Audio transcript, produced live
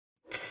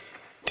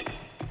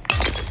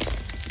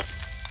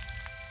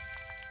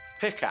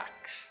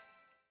Pickaxe.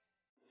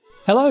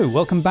 Hello,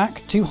 welcome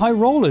back to High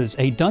Rollers,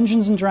 a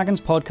Dungeons & Dragons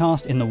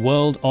podcast in the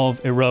world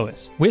of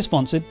Erois. We're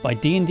sponsored by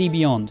D&D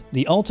Beyond,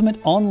 the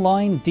ultimate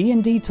online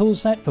D&D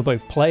toolset for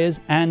both players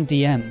and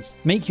DMs.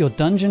 Make your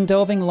dungeon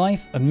delving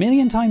life a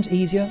million times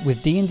easier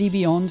with D&D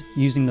Beyond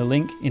using the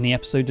link in the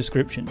episode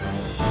description.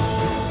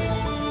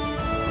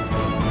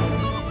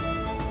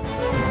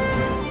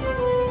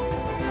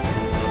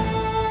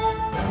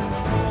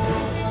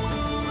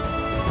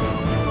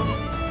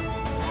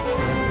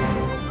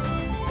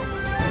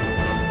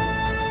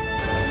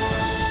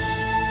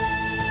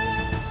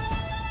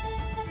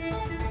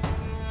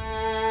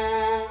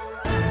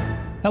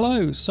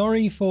 Hello,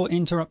 sorry for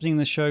interrupting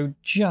the show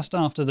just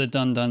after the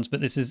Dun-Duns,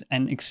 but this is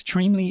an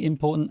extremely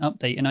important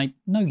update, and I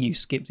know you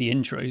skipped the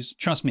intros.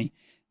 Trust me,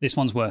 this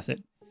one's worth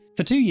it.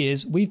 For 2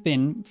 years, we've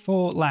been,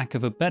 for lack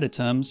of a better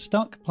term,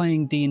 stuck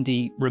playing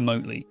D&D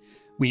remotely.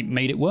 We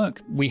made it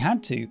work, we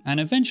had to, and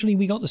eventually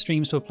we got the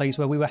streams to a place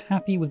where we were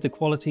happy with the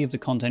quality of the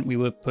content we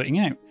were putting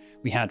out.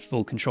 We had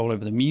full control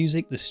over the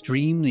music, the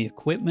stream, the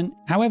equipment.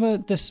 However,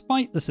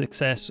 despite the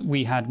success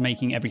we had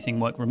making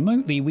everything work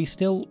remotely, we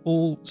still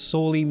all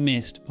sorely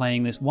missed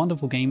playing this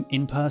wonderful game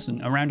in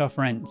person around our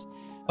friends.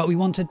 But we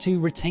wanted to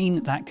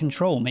retain that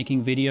control,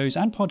 making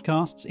videos and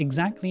podcasts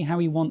exactly how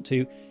we want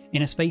to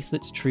in a space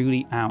that's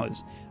truly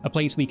ours. A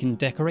place we can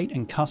decorate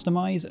and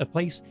customize, a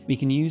place we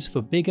can use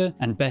for bigger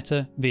and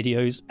better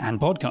videos and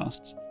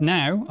podcasts.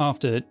 Now,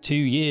 after 2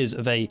 years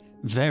of a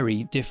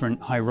very different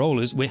High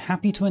Rollers, we're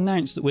happy to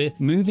announce that we're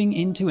moving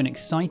into an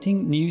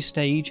exciting new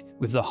stage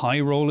with the High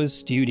Rollers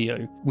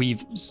Studio.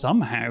 We've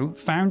somehow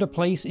found a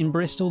place in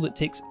Bristol that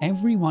ticks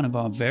every one of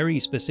our very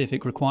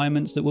specific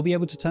requirements that we'll be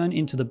able to turn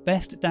into the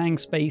best dang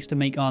space to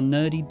make our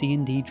nerdy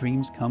D&D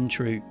dreams come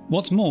true.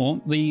 What's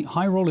more, the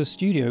High Rollers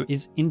Studio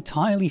is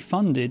entirely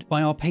funded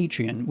by our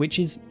Patreon, which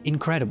is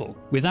incredible.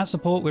 With that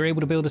support, we're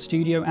able to build a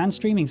studio and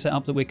streaming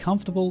setup that we're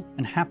comfortable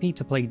and happy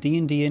to play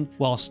D&D in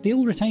while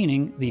still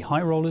retaining the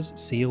High Rollers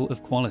seal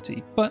of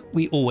quality. But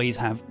we always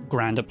have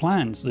grander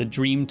plans, the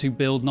dream to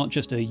build not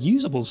just a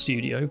usable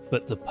studio,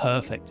 but the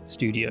perfect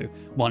studio,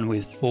 one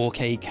with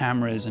 4K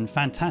cameras and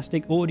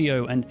fantastic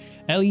audio and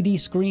LED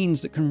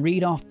screens that can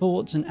read our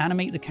thoughts and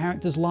animate the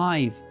characters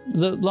live.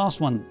 The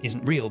last one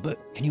isn't real, but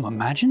can you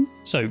imagine?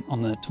 So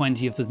on the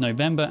 20th of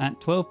November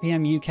at 12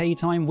 PM UK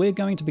time, we're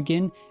going to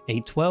begin a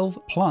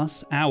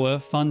 12+ hour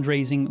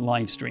fundraising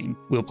live stream.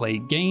 We'll play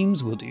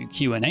games, we'll do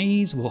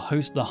Q&As, we'll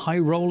host the High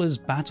Rollers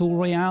Battle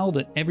Royale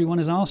that everyone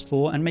has asked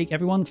for and make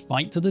everyone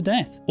fight to the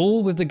death.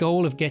 All with the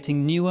goal of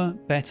getting newer,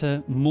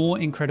 better, more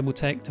incredible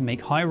tech to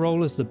make High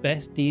Rollers the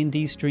best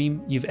D&D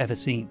stream you've ever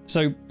seen.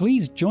 So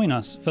please join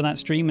us for that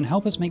stream and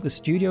help us make the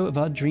studio of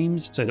our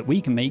dreams so that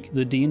we can make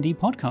the D&D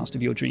podcast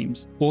of your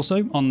dreams.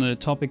 Also, on the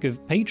topic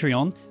of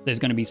Patreon, there's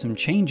going to be some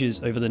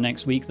changes over the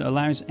next week that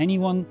allows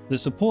anyone that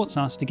supports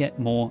us to get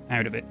more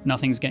out of it.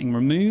 Nothing's getting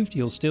removed,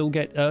 you'll still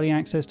get early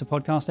access to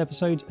podcast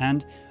episodes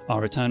and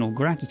our eternal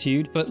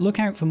gratitude, but look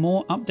out for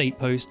more update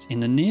posts in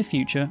the near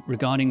future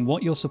regarding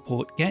what your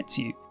support gets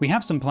you. We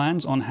have some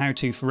plans on how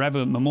to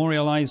forever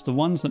memorialize the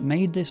ones that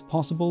made this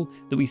possible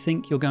that we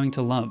think you're going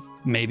to love.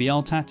 Maybe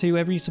I'll tattoo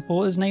every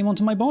supporter's name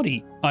onto my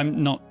body.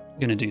 I'm not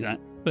going to do that,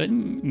 but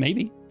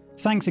maybe.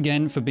 Thanks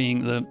again for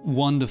being the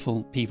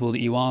wonderful people that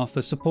you are,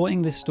 for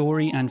supporting this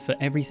story and for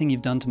everything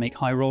you've done to make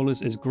High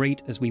Rollers as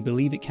great as we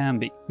believe it can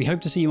be. We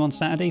hope to see you on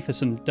Saturday for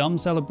some dumb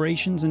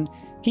celebrations, and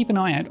keep an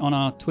eye out on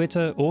our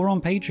Twitter or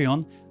on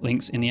Patreon,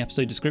 links in the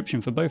episode description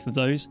for both of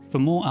those, for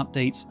more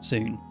updates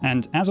soon.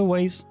 And as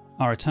always,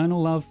 our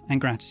eternal love and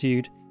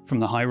gratitude from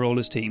the High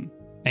Rollers team.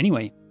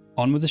 Anyway,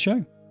 on with the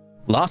show.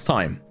 Last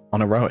time on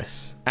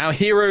Erois, our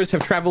heroes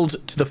have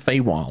traveled to the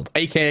Feywild,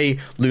 aka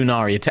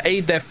Lunaria, to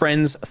aid their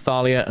friends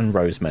Thalia and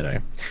Rosemeadow.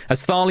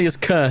 As Thalia's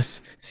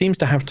curse seems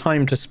to have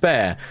time to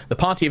spare, the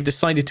party have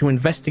decided to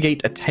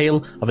investigate a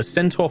tale of a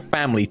centaur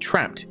family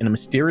trapped in a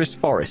mysterious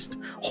forest,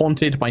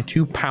 haunted by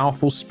two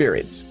powerful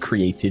spirits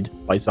created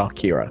by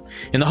Zarkira,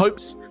 in the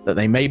hopes that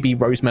they may be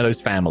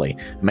Rosemeadow's family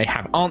and may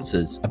have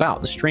answers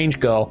about the strange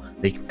girl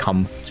they've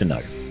come to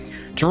know.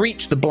 To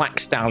reach the Black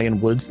Stallion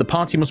Woods, the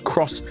party must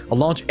cross a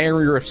large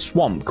area of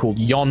swamp called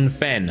Yon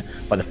Fen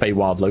by the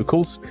Feywild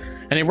locals.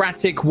 An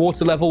erratic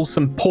water level,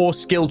 some poor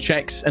skill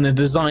checks, and a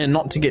desire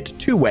not to get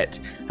too wet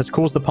has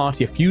caused the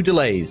party a few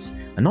delays,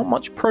 and not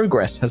much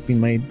progress has been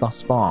made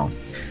thus far.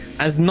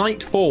 As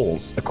night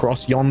falls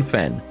across Yon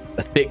Fen,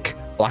 a thick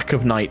black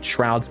of night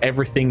shrouds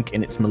everything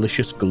in its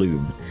malicious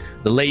gloom.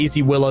 The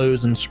lazy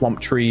willows and swamp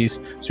trees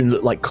soon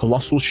look like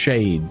colossal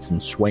shades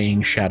and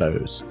swaying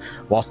shadows,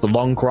 whilst the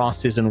long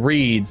grasses and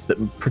reeds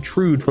that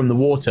protrude from the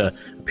water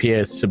appear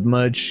as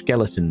submerged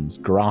skeletons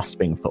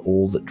grasping for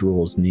all that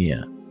draws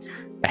near.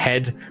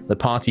 Ahead, the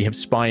party have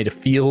spied a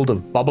field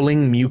of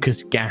bubbling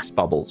mucus gas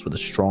bubbles with a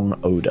strong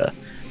odor,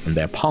 and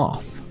their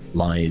path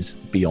lies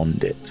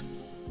beyond it.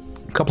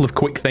 A couple of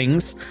quick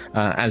things.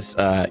 As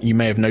you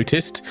may have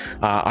noticed,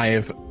 I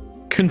have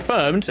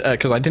confirmed,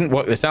 because I didn't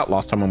work this out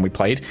last time when we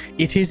played,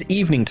 it is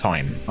evening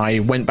time. I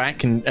went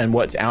back and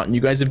worked it out, and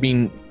you guys have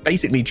been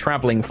basically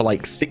traveling for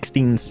like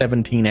 16,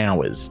 17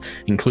 hours,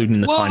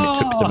 including the time it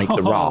took to make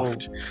the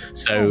raft.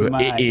 So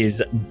it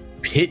is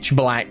pitch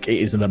black. It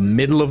is in the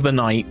middle of the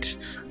night.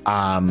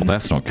 Well,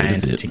 that's not good,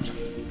 is it?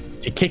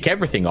 To kick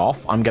everything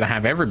off, I'm going to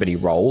have everybody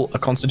roll a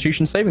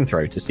Constitution saving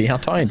throw to see how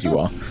tired you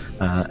are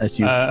as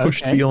you've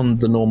pushed beyond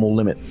the normal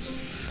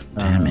limits.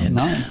 Damn it.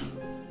 Nice.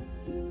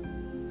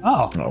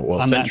 Oh,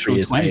 well, Sentry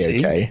is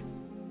A-okay.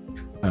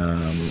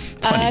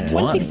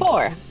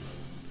 24.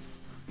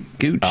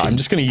 Gucci. I'm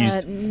just going to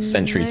use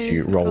Sentry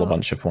to roll a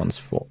bunch of ones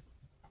for.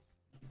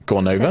 Go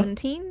on, Nova.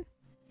 17.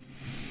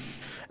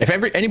 If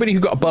anybody who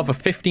got above a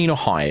 15 or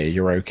higher,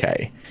 you're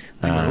okay.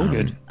 We're all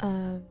good.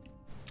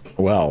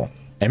 Well,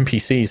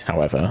 NPCs,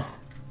 however,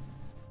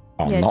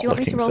 are Yeah, not do you want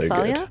me to looking roll so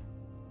Thalia?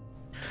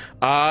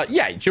 good.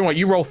 Yeah, do you know what?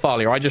 You roll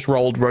Thalia. I just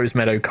rolled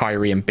Rosemeadow,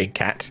 Kyrie, and Big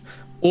Cat,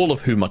 all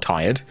of whom are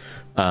tired.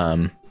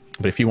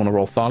 But if you want to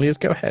roll Thalia's,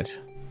 go ahead.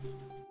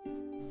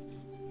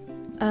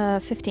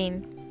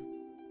 15.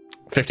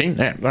 15?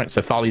 Yeah, right. So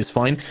Thalia's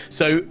fine.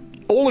 So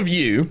all of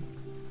you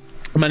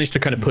managed to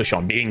kind of push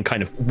on, being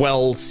kind of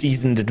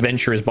well-seasoned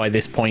adventurers by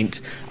this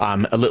point.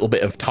 A little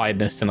bit of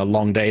tiredness and a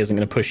long day isn't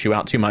going to push you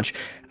out too much.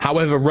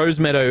 However,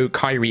 Rosemeadow,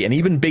 Kyrie, and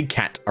even Big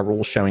Cat are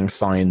all showing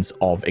signs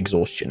of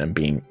exhaustion and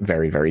being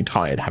very, very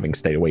tired, having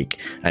stayed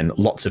awake, and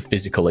lots of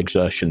physical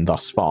exertion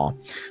thus far.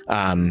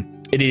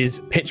 It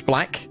is pitch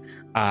black.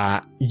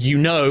 You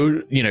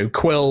know,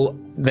 Quill,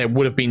 there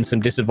would have been some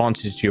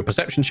disadvantages to your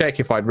perception check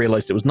if I'd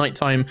realized it was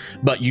nighttime,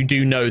 but you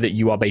do know that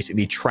you are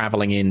basically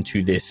traveling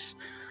into this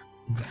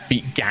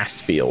gas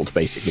field,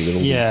 basically, with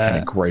all these kind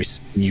of gross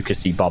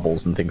mucusy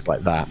bubbles and things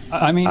like that.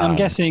 I mean, I'm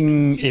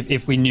guessing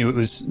if we knew it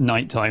was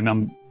nighttime,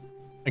 I'm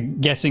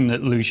guessing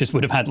that Lucius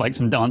would have had like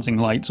some dancing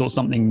lights or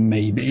something,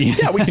 maybe.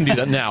 Yeah, we can do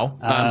that now.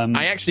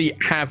 I actually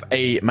have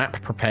a map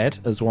prepared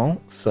as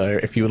well, so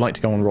if you would like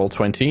to go on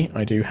Roll20,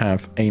 I do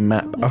have a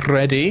map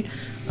ready.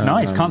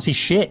 Nice, can't see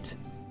shit.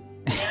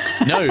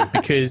 No,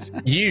 because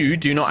you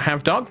do not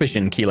have dark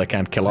vision, Keelik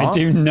and Killar. I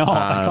do not.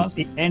 I can't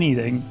see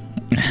anything.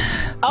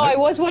 Oh, I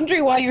was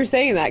wondering why you were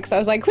saying that, because I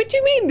was like, what do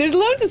you mean? There's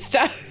loads of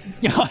stuff.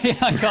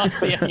 I can't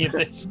see any of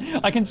this.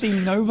 I can see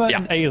Nova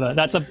and Ayla.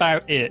 That's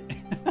about it.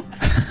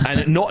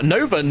 And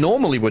Nova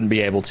normally wouldn't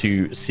be able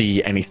to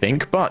see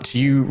anything, but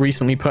you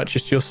recently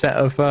purchased your set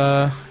of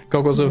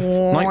goggles of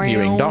night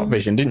viewing, dark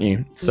vision, didn't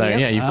you? So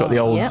yeah, you've got the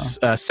old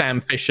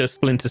Sam Fisher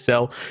Splinter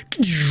Cell.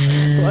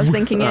 That's what I was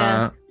thinking,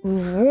 yeah.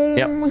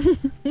 Yep.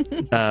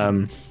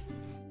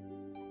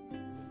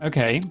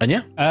 Okay. And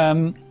yeah.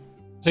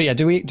 So yeah,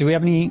 do we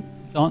have any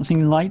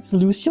dancing lights,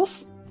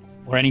 Lucius?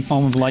 Or any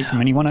form of light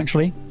from anyone,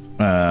 actually?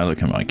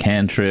 Look at my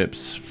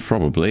cantrips,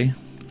 probably.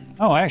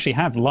 Oh, I actually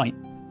have light.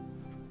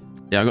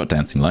 Yeah, I got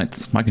dancing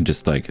lights. I can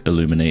just like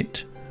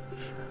illuminate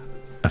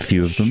a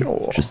few of them,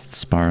 just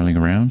spiraling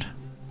around.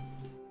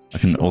 I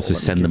can also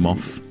send them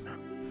off.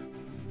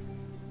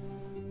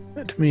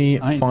 Let me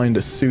find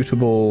a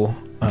suitable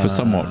for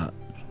somewhat.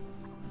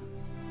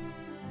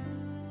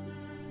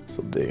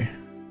 This'll do.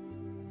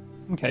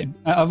 Okay.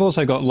 I've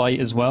also got light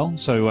as well,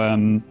 so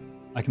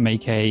I can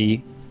make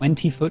a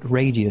 20-foot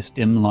radius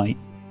dim light.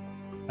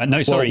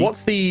 No, sorry. Well,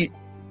 what's the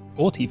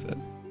 40-foot?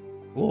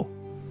 Oh.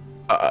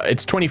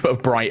 It's 20 foot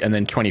of bright and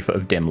then 20 foot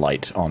of dim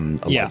light on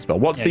a light spell.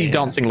 What's the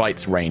dancing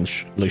lights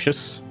range,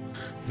 Lucius?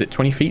 Is it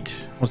 20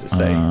 feet? What does it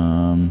say?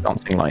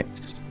 Dancing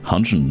lights.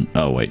 100.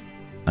 Oh, wait.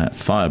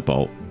 That's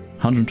firebolt.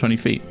 120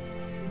 feet.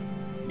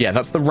 Yeah,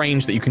 that's the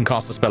range that you can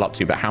cast the spell up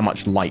to, but how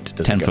much light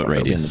does 10 it foot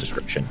radius in the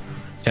description?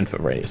 10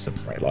 foot radius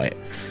of bright light.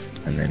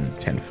 And then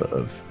 10 foot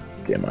of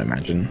dim, I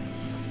imagine.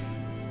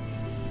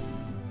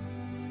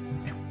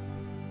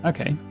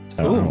 Okay.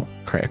 So I'll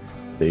create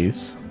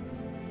these.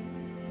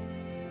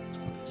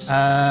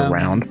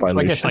 Around by so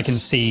I guess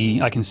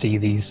Lucius. I can see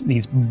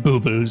these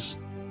bubbles.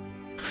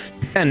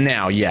 And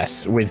now,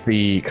 yes, with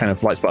the kind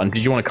of lights button.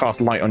 Did you want to cast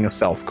light on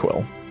yourself,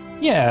 Quill?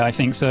 Yeah, I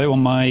think so.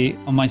 On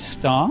my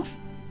staff.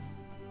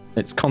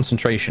 It's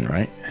concentration,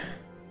 right?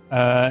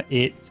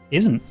 It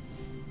isn't.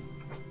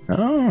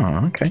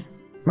 Oh, okay.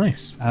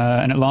 Nice.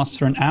 And it lasts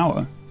for an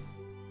hour.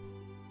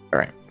 All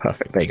right,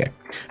 perfect. There you go.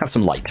 Have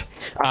some light.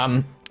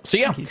 So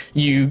yeah,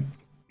 you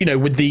know,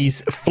 with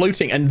these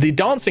floating and the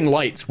dancing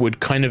lights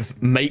would kind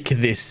of make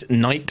this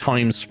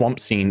nighttime swamp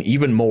scene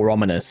even more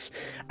ominous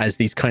as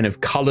these kind of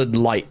colored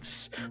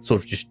lights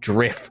sort of just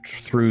drift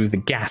through the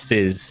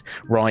gases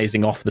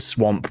rising off the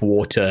swamp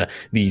water,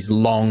 these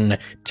long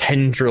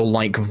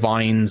tendril-like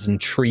vines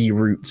and tree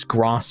roots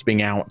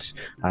grasping out,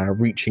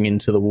 reaching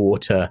into the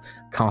water,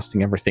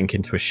 casting everything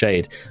into a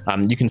shade.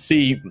 You can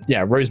see,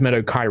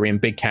 Rosemeadow, Kyrie,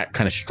 and Big Cat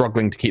kind of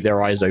struggling to keep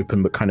their eyes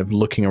open, but kind of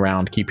looking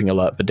around, keeping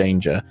alert for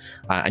danger.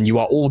 And you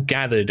are all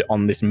gathered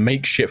on this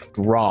makeshift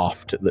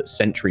raft that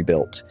Sentry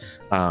built.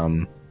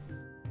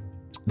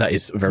 That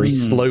is very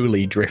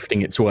slowly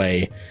drifting its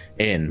way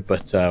in.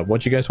 But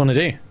what do you guys want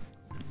to do?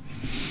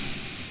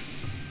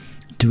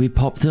 Do we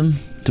pop them?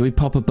 Do we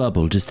pop a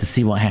bubble just to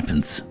see what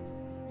happens?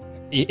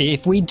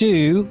 If we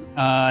do,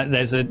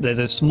 there's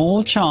a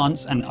small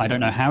chance, and I don't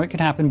know how it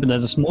could happen, but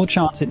there's a small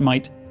chance it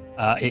might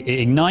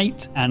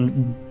ignite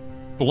and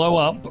blow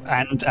up,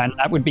 and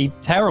that would be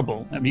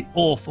terrible. That'd be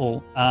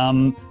awful.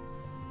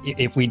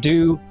 If we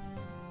do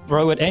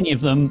throw at any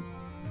of them,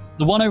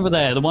 the one over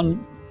there, the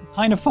one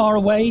kind of far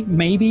away,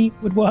 maybe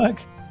would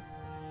work.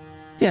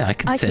 Yeah, I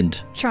could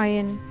send. Try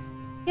and...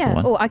 Yeah,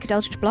 One. or I could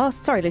Eldritch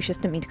Blast. Sorry, Lucius,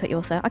 didn't mean to cut you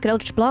off there. I could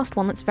Eldritch Blast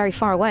one that's very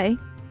far away.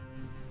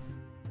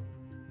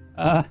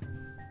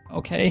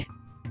 Okay.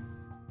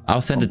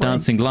 I'll send a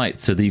dancing light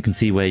so that you can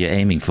see where you're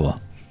aiming for.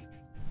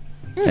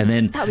 And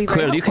then, that'd be very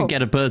Quill, you can helpful.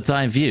 get a bird's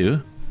eye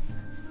view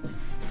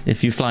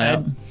if you fly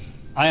up.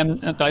 I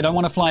don't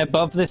want to fly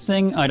above this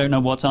thing. I don't know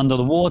what's under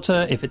the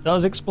water. If it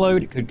does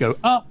explode, it could go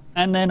up,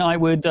 and then I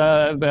would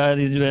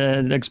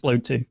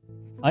explode too.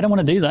 I don't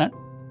want to do that.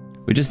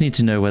 We just need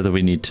to know whether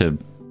we need to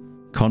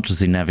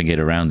consciously navigate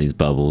around these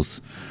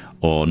bubbles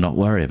or not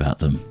worry about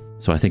them.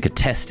 So I think a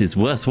test is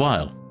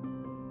worthwhile.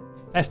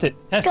 Test it.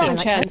 Strong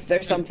like chance tests.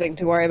 there's something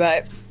to worry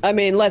about. I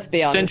mean, let's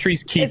be honest.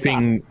 Sentry's It's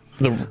keeping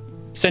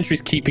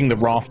us. the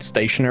raft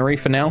stationary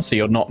for now, so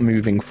you're not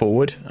moving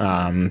forward.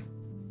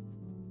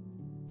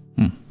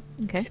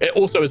 Okay. It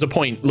also, as a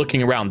point,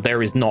 looking around,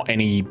 there is not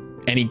any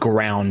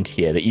ground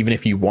here that even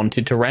if you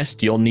wanted to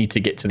rest, you'll need to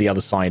get to the other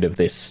side of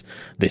this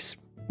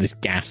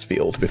gas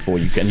field before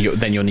you can.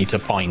 Then you'll need to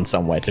find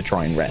somewhere to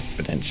try and rest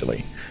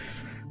potentially.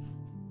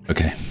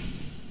 Okay.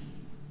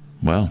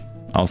 Well,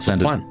 I'll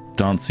send a fine.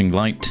 dancing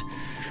light.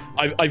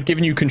 I've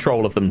given you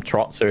control of them,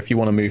 Trot, so if you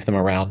want to move them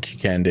around, you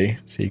can do.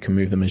 So you can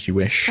move them as you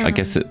wish. I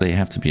guess that they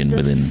have to be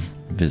within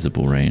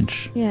visible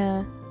range.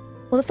 Yeah.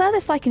 Well, the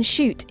furthest I can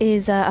shoot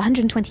is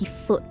 120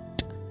 foot.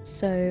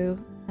 So,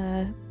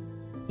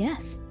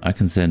 yes. I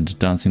can send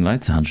dancing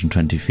lights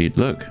 120 feet.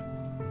 Look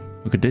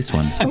at this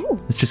one. Ooh.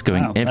 It's just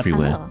going Wow, that's-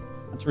 everywhere. Oh,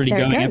 That's really there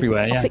it going goes.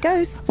 everywhere. Yeah. Off it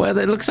goes. Well,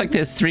 it looks like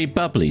there's 3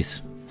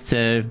 bubblies.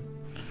 So,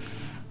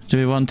 do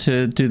we want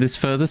to do this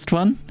furthest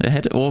one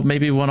ahead, or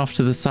maybe one off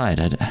to the side?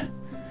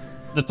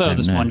 The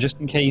furthest know. one, just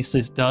in case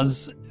this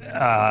does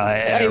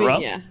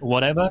erupt, yeah. or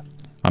whatever.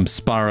 I'm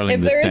spiraling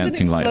If this there is an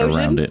dancing light explosion-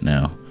 around it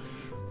now.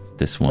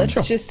 This one.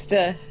 Let's just,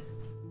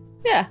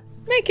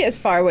 make it as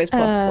far away as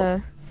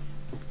possible.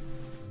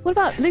 What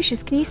about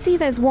Lucius? Can you see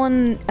there's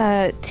one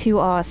to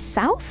our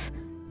south?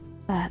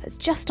 That's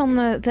just on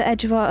the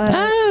edge of our.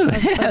 Oh,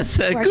 yes,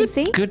 where I can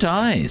see? good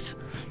eyes.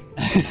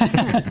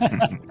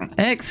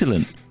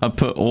 Excellent. I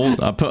put a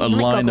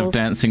line goggles. of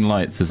dancing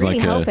lights as Really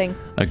like helping.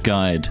 a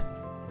guide.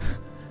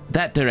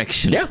 That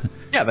direction.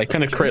 Yeah, they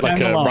kind of create like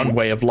Down a the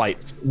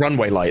line.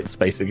 runway lights,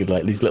 basically,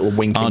 like these little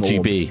winking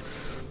RGB. orbs.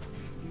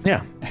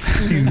 Yeah.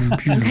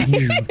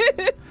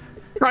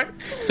 Right.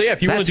 So yeah,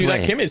 if you want That's to do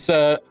that, way. Kim, it's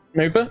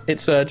Nova.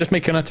 It's just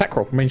make an attack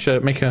roll. Make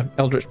a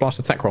Eldritch Blast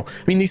attack roll.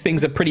 I mean, these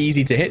things are pretty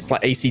easy to hit. It's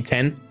like AC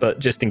 10, but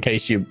just in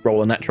case you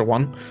roll a natural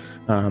one.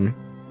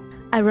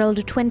 I rolled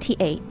a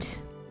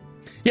 28.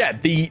 Yeah,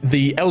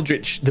 the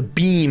Eldritch, the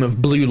beam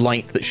of blue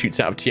light that shoots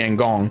out of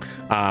Tiangong,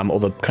 or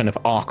the kind of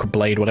arc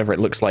blade, whatever it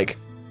looks like,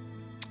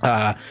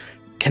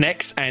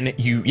 connects, and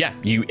you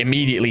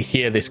immediately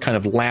hear this kind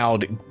of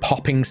loud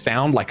popping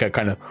sound, like a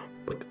kind of,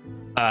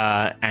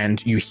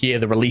 and you hear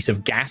the release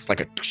of gas,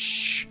 like a,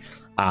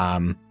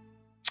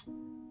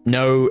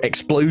 no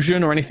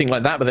explosion or anything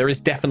like that, but there is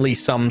definitely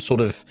some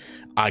sort of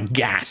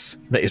gas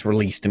that is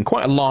released in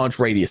quite a large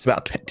radius,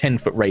 about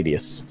 10-foot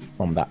radius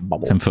from that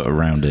bubble. 10 foot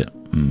around it.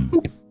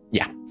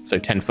 Yeah, so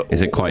 10 foot.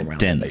 Is it all quite around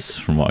dense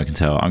from what I can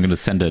tell? I'm going to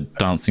send a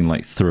dancing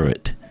light through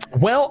it.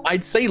 Well,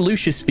 I'd say,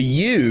 Lucius, for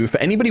you, for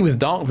anybody with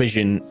dark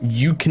vision,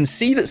 you can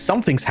see that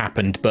something's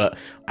happened, but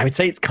I would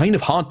say it's kind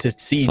of hard to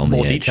see on the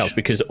more edge. details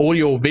because all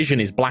your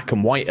vision is black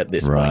and white at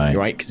this point,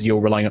 right? Because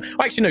you're relying on...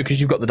 Well, actually, no, because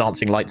you've got the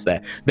dancing lights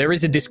there. There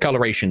is a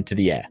discoloration to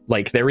the air.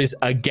 Like, there is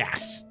a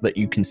gas that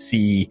you can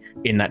see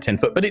in that 10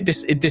 foot, but it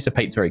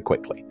dissipates very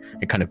quickly.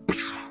 It kind of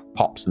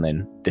pops and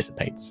then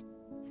dissipates.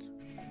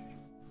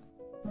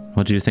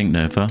 What do you think,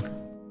 Nova?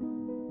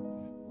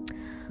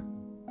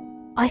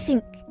 I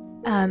think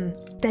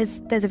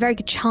there's a very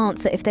good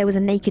chance that if there was a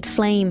naked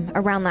flame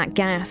around that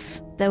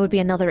gas, there would be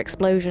another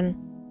explosion.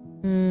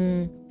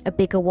 A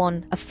bigger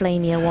one, a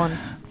flamier one,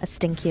 a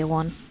stinkier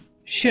one.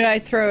 Should I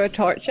throw a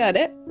torch at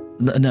it?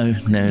 No.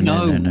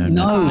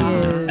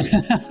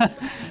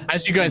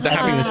 As you guys are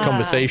having this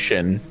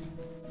conversation,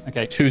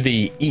 Okay. to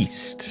the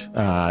east,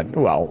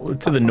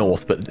 to the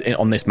north, but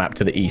on this map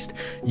to the east,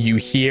 you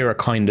hear a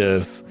kind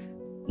of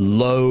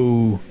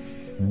low,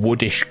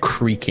 woodish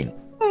creaking.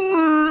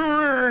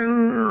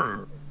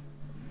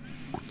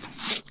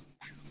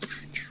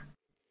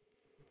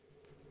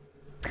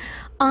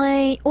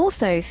 I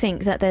also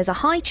think that there's a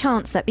high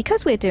chance that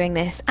because we're doing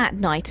this at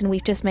night and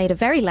we've just made a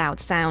very loud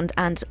sound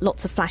and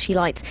lots of flashy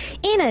lights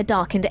in a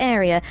darkened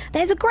area,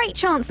 there's a great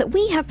chance that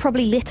we have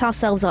probably lit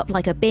ourselves up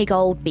like a big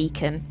old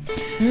beacon.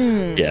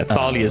 Yeah,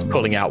 Thalia's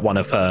pulling out one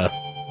of her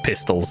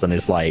pistols and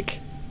is like,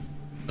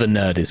 the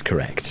nerd is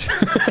correct.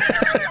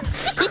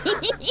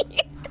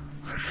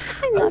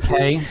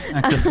 Okay.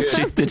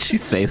 Did she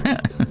say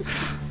that?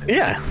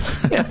 Yeah,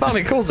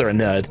 Thalia calls her a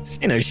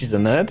nerd. You know she's a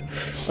nerd.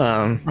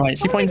 Right.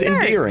 She finds it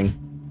endearing.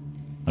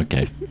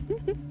 Okay.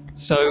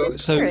 So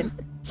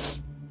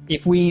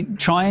if we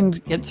try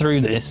and get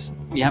through this,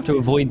 we have to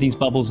avoid these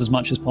bubbles as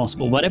much as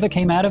possible. Whatever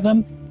came out of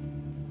them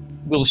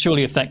will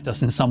surely affect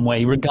us in some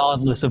way,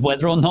 regardless of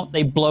whether or not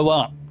they blow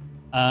up.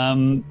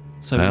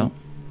 Well,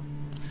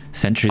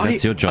 Sentry,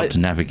 that's your job to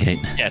navigate.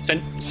 Yeah,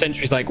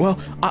 Sentry's like, well,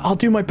 I'll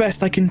do my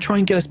best. I can try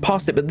and get us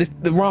past it, but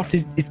the raft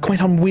is quite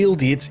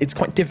unwieldy. It's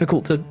quite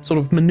difficult to sort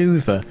of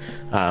maneuver.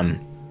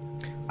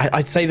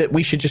 I'd say that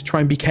we should just try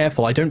and be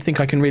careful. I don't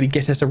think I can really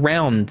get us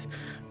around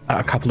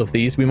a couple of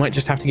these. We might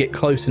just have to get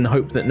close and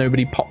hope that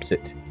nobody pops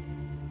it.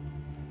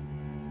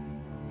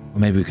 Or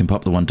maybe we can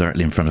pop the one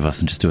directly in front of us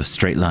and just do a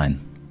straight line.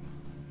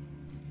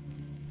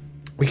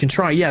 We can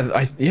try,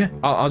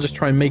 I'll just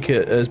try and make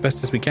it as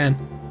best as we can.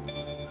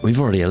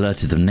 We've already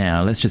alerted them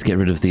now. Let's just get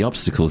rid of the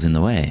obstacles in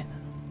the way.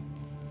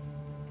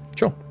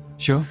 Sure.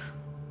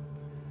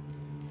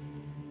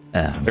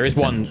 There is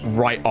one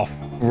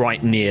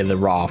right near the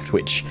raft,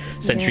 which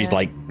Sentry's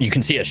like, you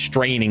can see her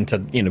straining to,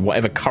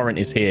 whatever current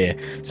is here.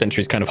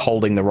 Sentry's kind of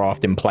holding the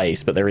raft in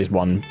place, but there is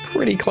one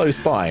pretty close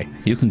by.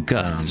 You can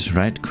gust,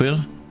 right, Quill?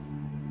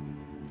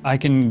 I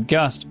can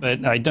gust,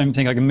 but I don't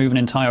think I can move an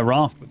entire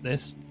raft with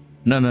this.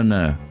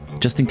 No.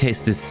 Just in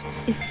case this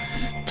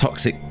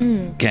toxic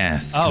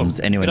gas comes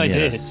anywhere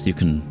near us, you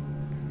can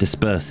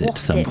disperse it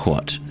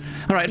somewhat.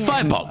 All right,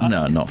 fireball.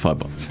 No, not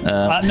fireball.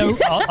 No,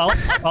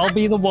 I'll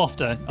be the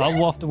wafter. I'll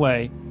waft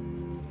away.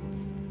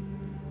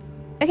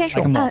 Okay,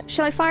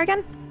 shall I fire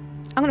again?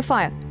 I'm going to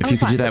fire. If you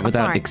could do that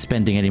without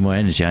expending any more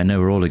energy, I know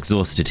we're all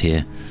exhausted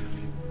here.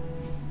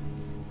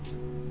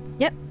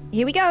 Yep,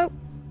 here we go.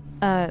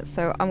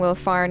 So I'm going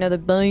to fire another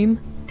beam.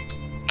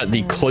 At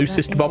the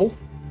closest bubble?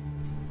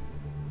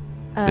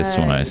 This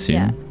one, I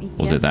assume.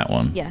 Was it that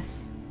one?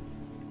 Yes.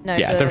 No,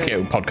 don't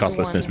forget, podcast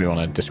listeners, we want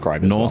to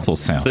describe north or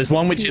south. So there's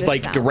one which is like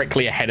south.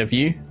 directly ahead of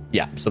you.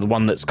 Yeah, so the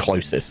one that's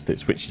closest,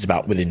 which is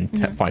about within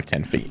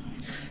 5-10 feet.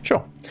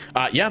 Sure.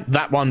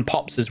 That one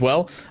pops as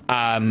well.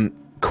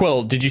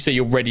 Quill, did you say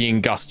you're readying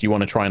gust? You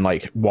want to try and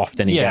like waft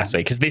any gas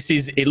away? Because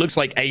it looks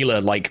like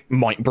Ayla like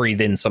might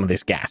breathe in some of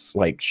this gas.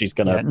 Like she's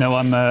gonna. No,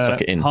 I'm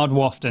suck it in. hard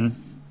wafting.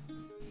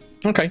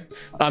 Okay.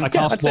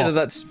 I'd say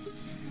that's.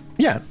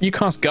 Yeah, you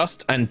cast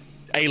gust, and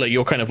Ayla,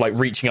 you're kind of like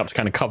reaching up to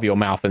kind of cover your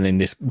mouth, and then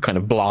this kind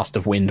of blast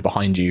of wind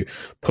behind you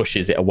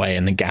pushes it away,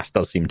 and the gas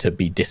does seem to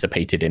be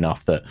dissipated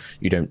enough that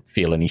you don't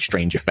feel any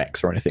strange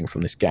effects or anything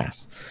from this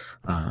gas.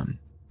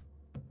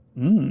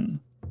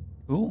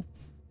 Cool.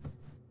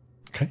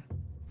 Okay.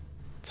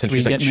 So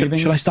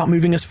should I start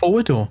moving us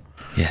forward, or?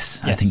 Yes,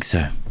 I think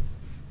so.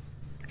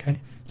 Okay.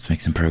 Let's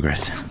make some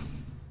progress.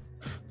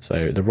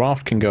 So the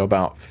raft can go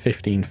about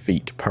 15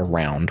 feet per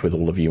round with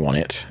all of you on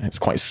it. It's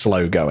quite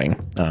slow going.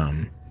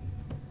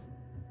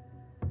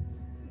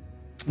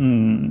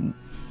 You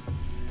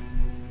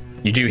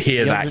do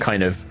hear that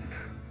kind of.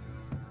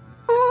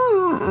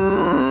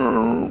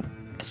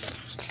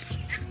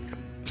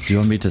 Do you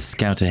want me to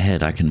scout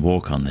ahead? I can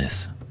walk on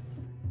this.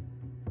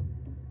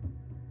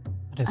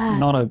 That is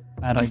not a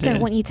bad idea. I just don't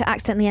want you to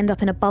accidentally end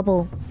up in a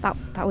bubble. That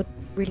would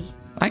really.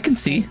 I can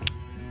see.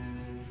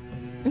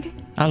 Okay.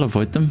 I'll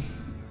avoid them.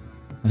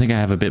 I think I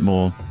have a bit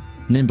more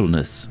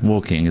nimbleness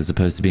walking as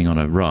opposed to being on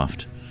a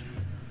raft.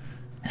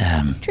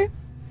 True.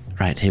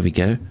 Right, here we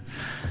go.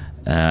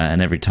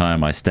 And every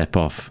time I step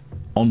off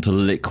onto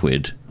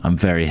liquid, I'm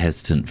very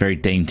hesitant, very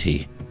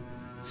dainty.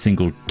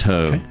 Single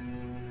toe.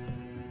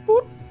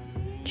 Okay.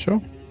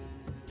 Sure.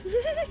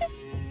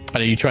 And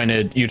are you trying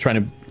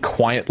to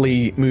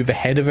quietly move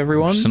ahead of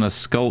everyone? Just gonna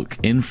skulk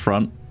in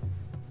front,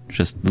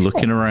 just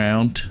looking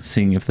around,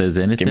 seeing if there's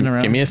anything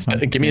around.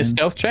 Give me a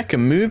stealth check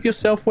and move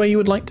yourself where you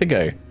would like to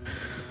go.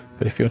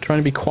 But if you're trying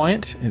to be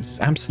quiet, it's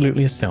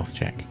absolutely a stealth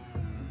check.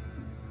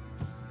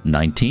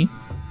 19.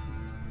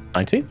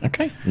 19?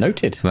 Okay,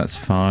 noted. So that's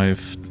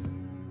 5,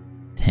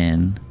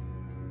 10,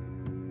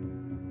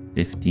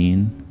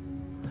 15.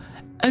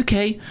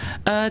 Okay.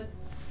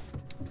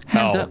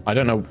 Hands up. I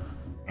don't know.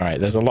 All right,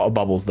 there's a lot of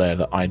bubbles there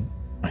that I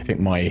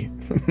think my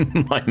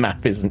my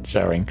map isn't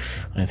showing.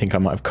 I think I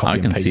might have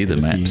copied and pasted. I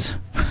can see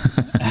the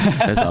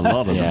maps. There's a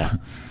lot of them.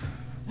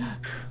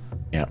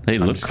 Yeah. They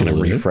look cool.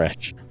 Gonna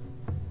refresh.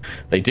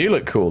 They do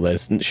look cool.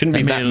 Shouldn't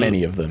be that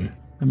many of them.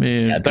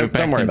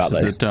 Don't worry about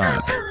those.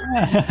 Dark.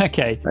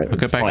 Okay. I'll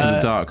go back into the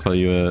dark while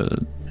you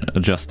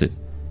adjust it.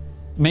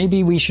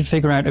 Maybe we should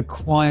figure out a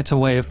quieter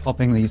way of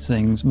popping these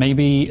things.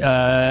 Maybe,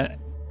 Ayla,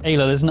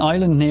 there's an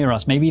island near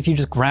us. Maybe if you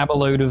just grab a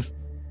load of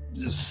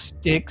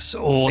sticks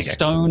or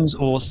stones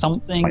or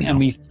something and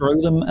we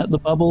throw them at the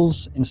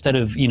bubbles instead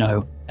of,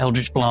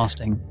 eldritch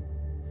blasting.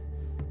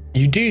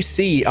 You do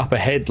see up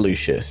ahead,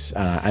 Lucius,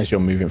 as you're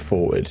moving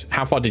forward.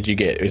 How far did you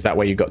get? Is that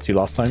where you got to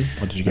last time?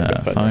 Or did you get a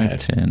bit further 5, ahead?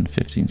 10,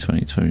 15,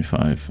 20,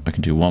 25. I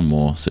can do one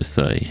more, so it's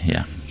 30,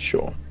 yeah.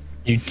 Sure.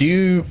 You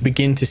do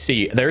begin to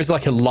see, there is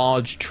like a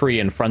large tree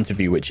in front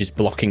of you which is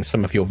blocking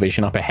some of your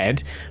vision up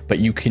ahead, but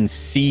you can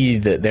see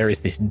that there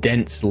is this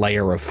dense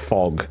layer of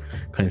fog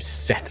kind of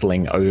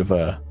settling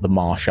over the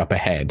marsh up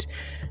ahead.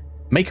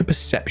 Make a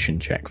perception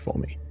check for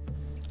me.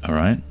 All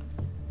right.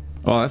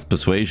 Oh, that's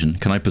persuasion.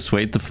 Can I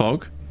persuade the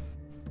fog?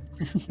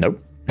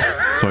 Nope.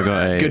 So I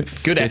got a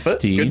good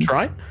effort. Good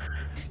try.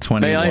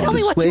 21. Tell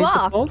me what you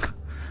are.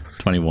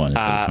 21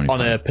 instead of 25.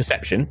 On a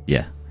perception.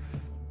 Yeah.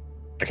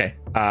 Okay.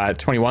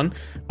 21.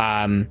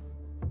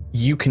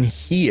 You can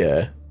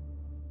hear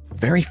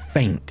very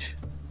faint.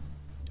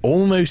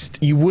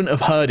 Almost, you wouldn't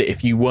have heard it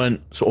if you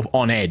weren't sort of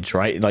on edge,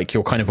 right? Like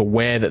you're kind of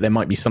aware that there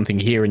might be something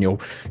here and you're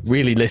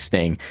really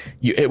listening.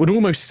 It would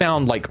almost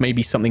sound like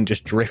maybe something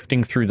just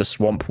drifting through the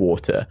swamp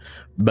water,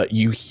 but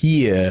you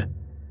hear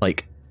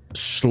like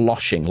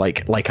sloshing,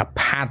 like a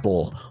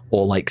paddle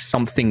or like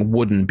something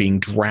wooden being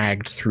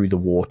dragged through the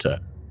water.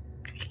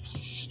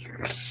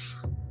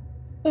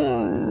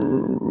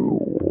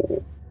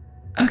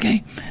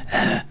 Okay.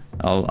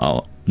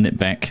 I'll nip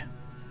back.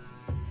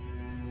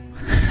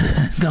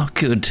 Not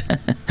good.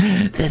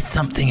 There's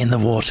something in the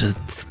water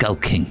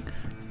skulking.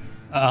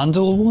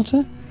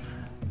 Underwater?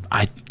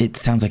 It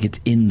sounds like it's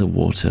in the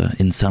water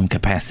in some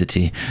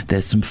capacity.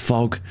 There's some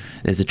fog.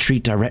 There's a tree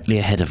directly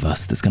ahead of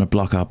us that's going to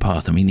block our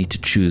path, and we need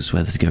to choose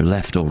whether to go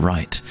left or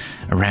right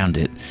around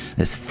it.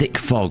 There's thick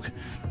fog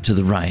to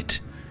the right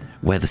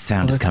where the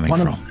sound is coming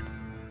from.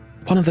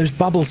 One of those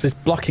bubbles is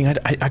blocking.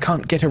 I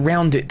can't get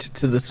around it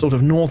to the sort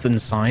of northern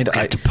side. I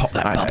have to pop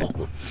that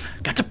bubble.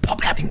 Got to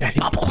pop that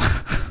bubble.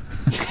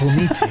 We'll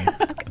need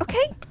to.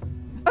 Okay.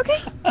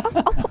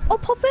 I'll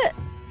pop it.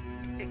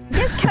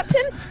 Yes,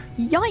 Captain.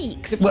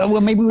 Yikes. Well,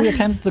 maybe we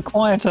attempt the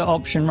quieter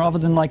option rather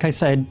than, like I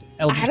said,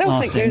 Eldritch I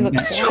don't think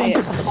Blasting.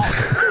 there's a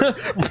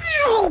quiet.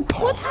 What's wrong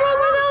with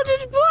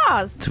Eldritch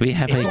Blast? Do we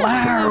have It's a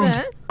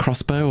loud.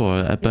 crossbow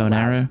or a bow and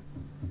arrow?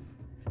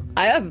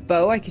 I have a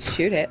bow. I can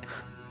shoot it.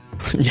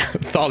 Yeah,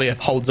 Thalia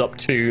holds up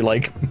two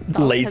like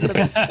laser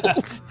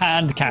pistols.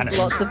 Hand cannons.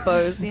 Lots of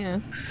bows, yeah.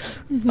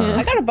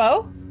 I got a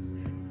bow.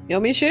 You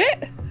want me to shoot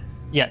it?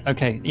 Yeah,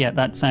 okay. Yeah,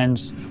 that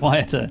sounds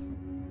quieter.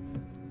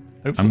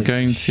 Hopefully. I'm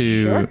going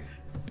to... Sure.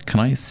 Can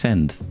I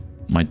send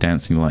my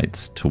dancing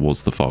lights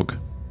towards the fog?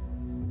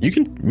 You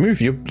can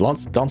move your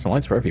dancing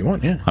lights wherever you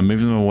want. Yeah. I'm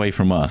moving them away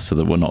from us so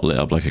that we're not lit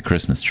up like a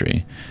Christmas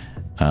tree.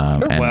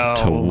 And Well,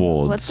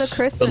 towards... What's the The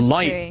Christmas tree?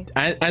 light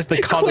as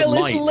the coloured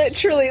Quill lights. is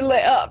literally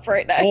lit up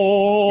right now.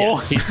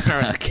 Oh, Yeah, he's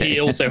Okay. He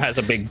also has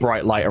a big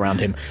bright light around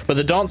him. But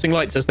the dancing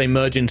lights, as they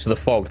merge into the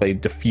fog, they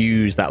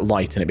diffuse that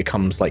light, and it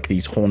becomes like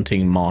these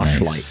haunting marsh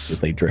Nice. lights as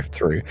they drift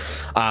through.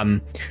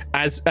 As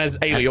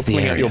Ayla, you're the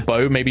pulling out your area.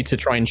 bow, maybe to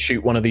try and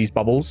shoot one of these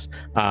bubbles.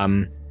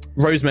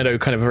 Rosemeadow,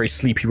 kind of a very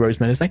sleepy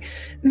Rosemeadow, is like,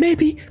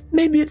 maybe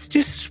it's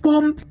just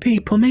swamp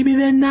people. Maybe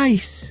they're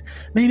nice.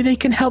 Maybe they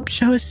can help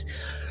show us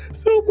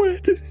somewhere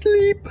to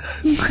sleep.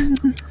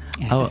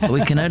 Oh,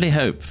 we can only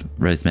hope,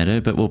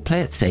 Rosemeadow, but we'll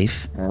play it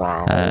safe.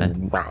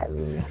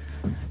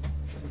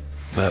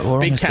 But we're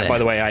Big almost Cat, there. by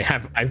the way,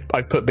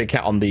 I've put Big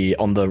Cat on the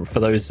for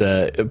those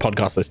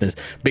podcast listeners.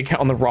 Big Cat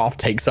on the raft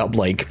takes up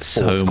like 4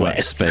 So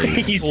much squares.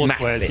 space. He's 4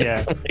 massive. squares,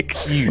 yeah. Like,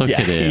 Look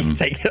at him. he's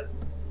taken-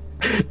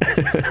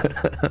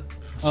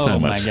 So Oh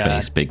my much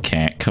God. space, Big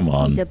Cat. Come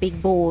on. He's a big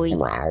boy.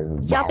 He's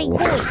a big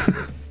boy.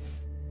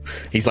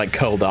 He's like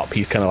curled up.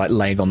 He's kind of like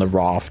laying on the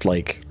raft,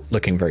 like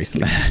looking very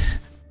sleepy.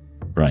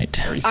 Right.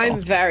 I'm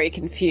very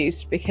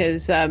confused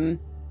because none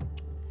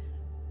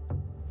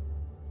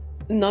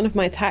of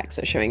my attacks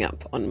are showing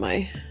up on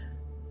my.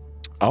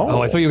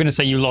 I thought you were going to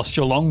say you lost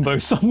your longbow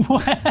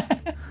somewhere.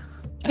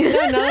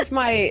 No, none of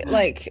my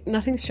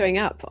nothing's showing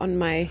up on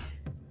my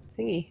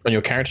thingy. On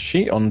your character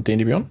sheet on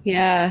D&D Beyond.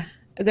 Yeah,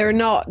 they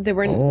weren't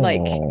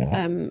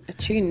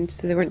attuned,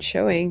 so they weren't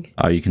showing.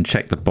 Oh, you can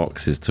check the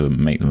boxes to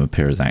make them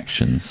appear as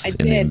actions I in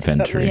the did, but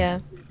inventory. Yeah.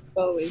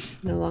 Bow is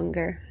no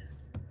longer.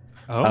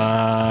 Oh,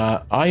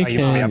 I you can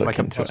probably have look like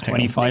a into plus it. Hang on.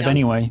 25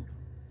 anyway.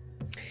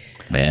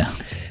 Yeah.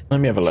 Let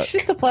me have a look. It's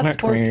just a plus Let me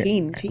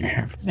 14.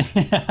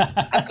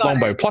 Jeez. I've got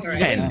Longbow it. plus Sorry.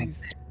 10.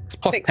 It's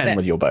plus Fixed 10 it.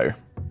 with your bow.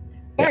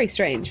 Very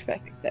strange, but I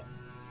think that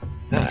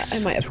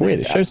Nice. I might have It's weird.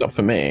 It messed shows up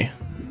for me.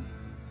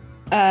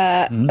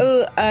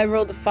 Oh, I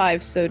rolled a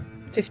 5, so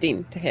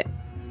 15 to hit.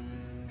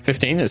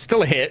 15. It's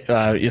still a hit,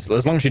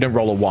 as long as you don't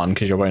roll a 1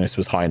 because your bonus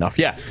was high enough.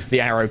 Yeah,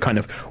 the arrow kind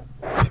of,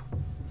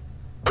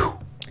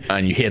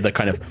 and you hear the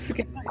kind of,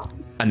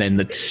 and then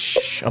the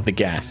tsh of the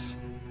gas.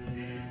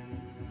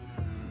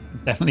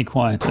 Definitely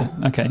quieter.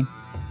 Okay.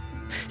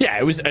 Yeah,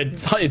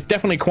 it's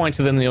definitely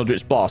quieter than the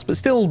Eldritch Blast, but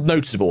still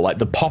noticeable. Like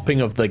the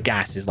popping of the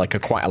gas is like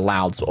quite a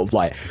loud sort of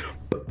like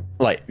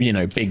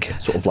big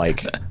sort of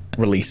like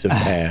release of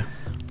air.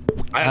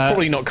 It's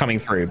probably not coming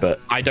through, but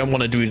I don't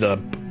want to do the.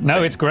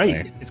 No, it's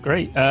great. So- It's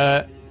great.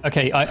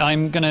 Okay,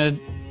 I'm going to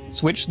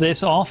switch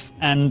this off,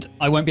 and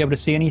I won't be able to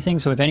see anything,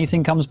 so if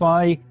anything comes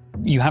by,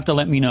 you have to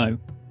let me know.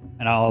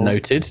 And I'll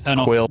Noted. turn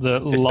off Quill the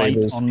light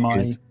disables on my...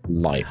 his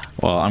light.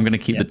 Well, I'm going to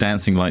keep the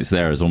dancing lights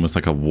there as almost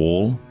like a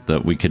wall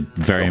that we could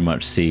very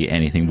much see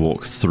anything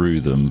walk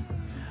through them.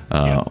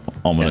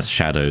 Ominous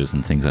shadows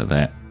and things like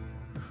that.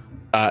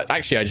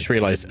 Actually, I just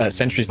realized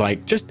Sentry's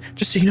like, just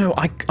so you know,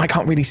 I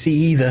can't really see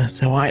either,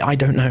 so I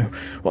don't know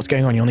what's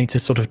going on. You'll need to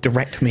sort of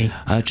direct me.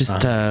 Just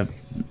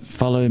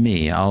follow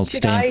me. I'll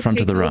Should stay I in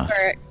front of the take raft.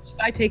 over- Should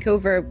I take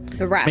over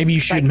the raft? Maybe you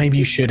should,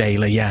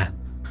 Ayla, yeah.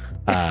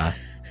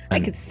 I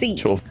could see.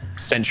 Sort of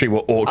Sentry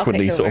will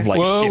awkwardly take sort of over.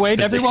 like Whoa, shift wait,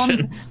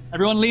 positions.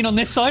 everyone lean on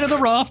this side of the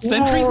raft.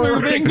 Sentry's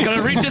moving.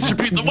 Gotta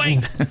redistribute the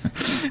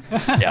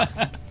weight.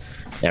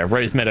 Yeah,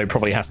 Rose Meadow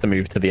probably has to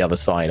move to the other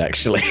side,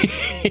 actually.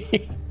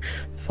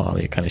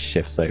 Thalia kind of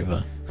shifts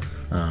over.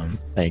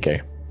 There you go.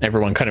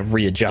 Everyone kind of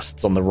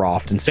readjusts on the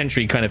raft, and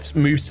Sentry kind of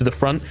moves to the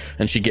front,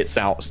 and she gets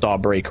out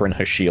Starbreaker and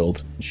her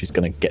shield. She's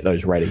going to get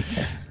those ready.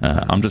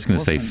 I'm just going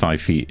to stay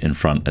 5 feet in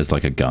front as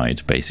like a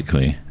guide,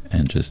 basically,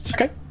 and just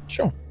Okay,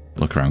 sure.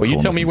 look around. Well, you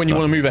tell corners me and when you stuff.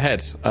 want to move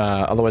ahead.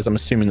 Otherwise, I'm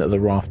assuming that the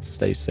raft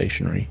stays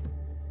stationary.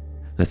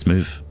 Let's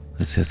move.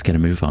 Let's get a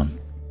move on.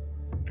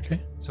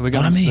 Okay. So we're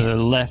going Follow to me. the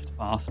left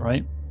path,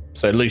 right?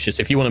 So, Lucius,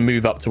 if you want to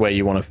move up to where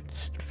you want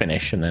to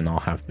finish, and then I'll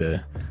have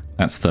the...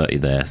 That's 30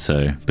 there.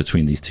 So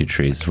between these two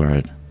trees, is where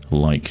I'd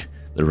like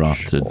the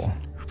raft to. Sure.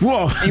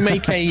 Whoa! Can you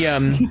make a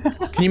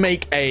can you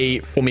make a,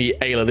 for me,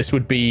 Ayla, this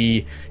would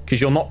be,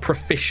 because you're not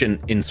proficient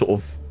in sort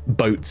of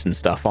boats and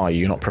stuff, are you?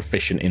 You're not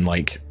proficient in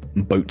like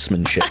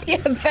boatsmanship. Yeah,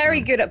 I'm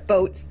very good at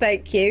boats,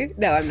 thank you.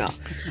 No, I'm not.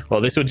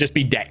 Well, this would just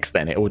be dex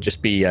then. It would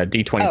just be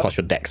D20 plus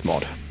your dex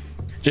mod.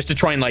 Just to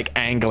try and like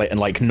angle it and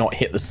like not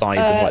hit the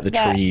sides of like the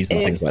that trees and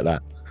things is- like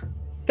that.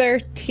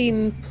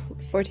 13,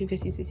 14,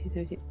 15, 16,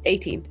 17,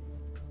 18.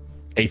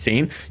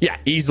 18. Yeah,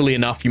 easily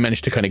enough. You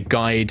manage to kind of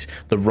guide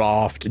the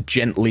raft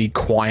gently,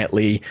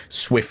 quietly,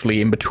 swiftly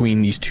in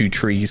between these two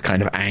trees,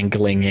 kind of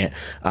angling it.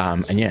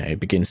 And yeah, it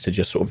begins to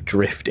just sort of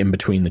drift in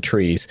between the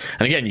trees.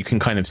 And again, you can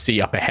kind of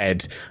see up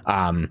ahead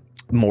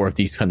more of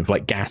these kind of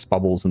like gas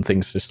bubbles and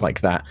things just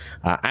like that.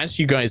 As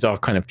you guys are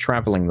kind of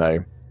traveling,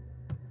 though,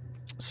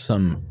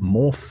 some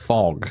more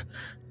fog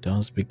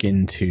does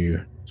begin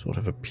to sort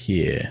of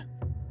appear.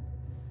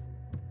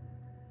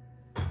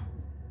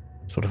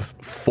 Sort of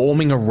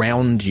forming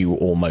around you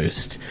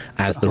almost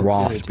as the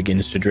raft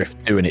begins to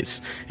drift through, and it's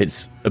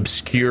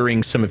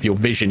obscuring some of your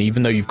vision.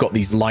 Even though you've got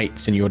these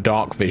lights in your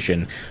dark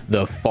vision,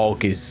 the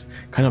fog is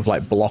kind of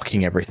like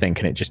blocking everything,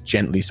 and it just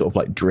gently sort of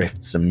like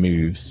drifts and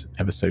moves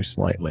ever so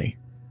slightly.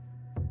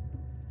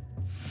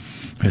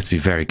 We have to be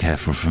very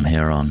careful from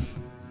here on.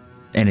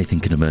 Anything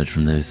can emerge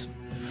from these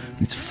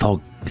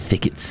fog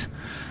thickets.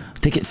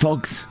 Thicket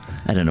fogs?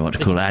 I don't know what to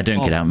call it. I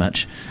don't get out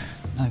much.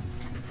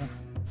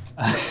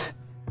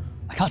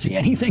 I can't see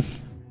anything.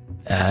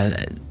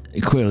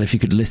 Quill, if you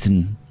could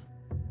listen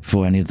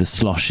for any of the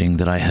sloshing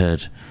that I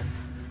heard.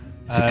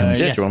 If it comes-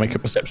 Yeah, Yes. do you want to make a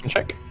perception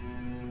check?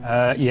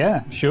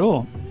 Yeah,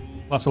 sure.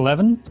 Plus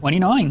 11,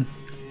 29.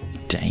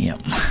 Damn.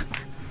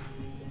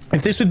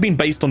 If this had been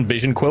based on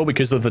vision, Quill,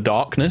 because of the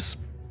darkness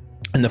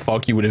and the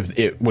fog, it would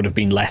have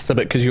been lesser.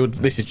 But because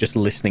this is just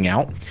listening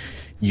out,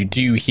 you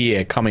do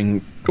hear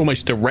coming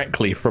almost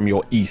directly from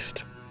your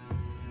east.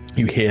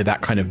 You hear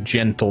that kind of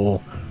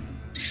gentle.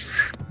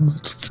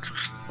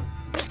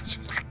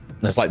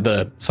 There's like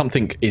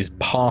something is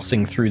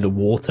passing through the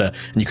water,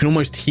 and you can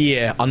almost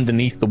hear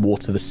underneath the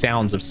water the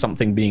sounds of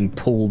something being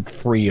pulled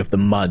free of the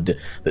mud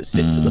that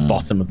sits at the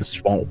bottom of the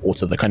swamp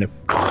water. The kind of.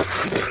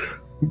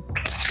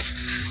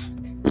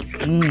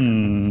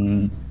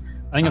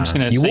 I think I'm just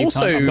going to You save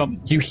also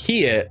time. you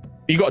hear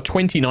you got a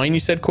 29. You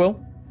said, Quill.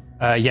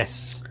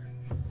 Yes.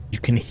 You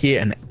can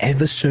hear an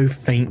ever so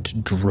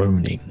faint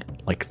droning,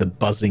 like the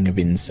buzzing of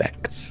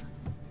insects.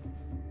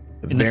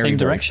 In the same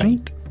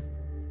direction?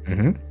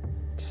 Mm-hmm.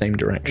 Same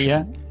direction.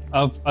 Yeah.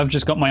 I've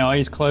just got my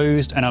eyes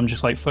closed and I'm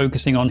just like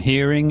focusing on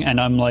hearing, and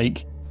I'm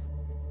like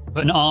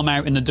put an arm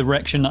out in the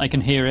direction that I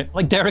can hear it.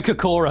 Like Derek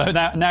Okoro,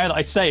 now that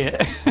I say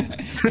it.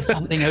 There's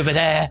something over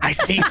there. I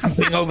see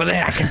something over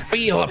there. I can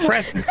feel a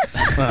presence.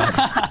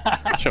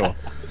 Sure.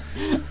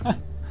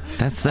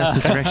 That's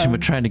the direction we're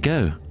trying to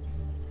go.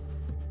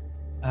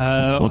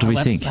 What do we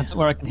think? That's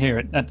where I can hear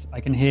it. I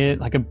can hear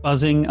like a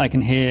buzzing. I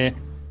can hear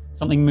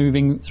something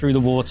moving through the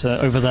water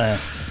over there.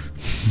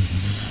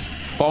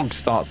 Fog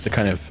starts to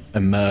kind of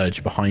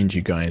emerge behind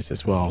you guys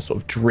as well, sort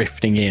of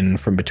drifting in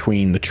from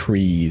between the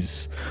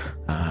trees.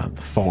 The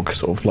fog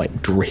sort of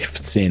like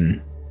drifts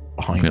in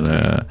behind I'm you.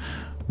 gonna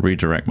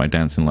redirect my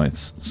dancing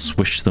lights,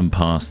 swish them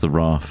past the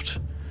raft,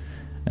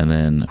 and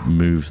then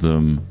move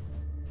them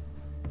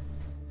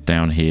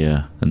down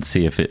here and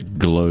see if it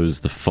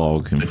glows the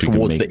fog and if we can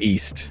Towards make, the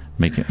east.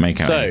 make out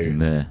So- anything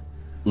there.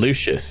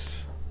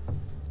 Lucius,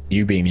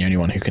 you being the only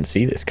one who can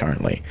see this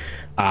currently,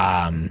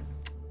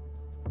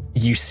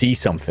 you see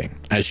something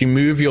as you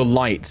move your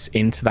lights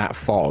into that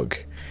fog,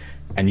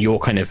 and you're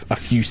kind of a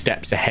few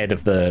steps ahead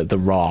of the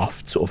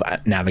raft, sort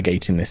of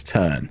navigating this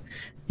turn.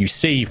 You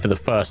see for the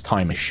first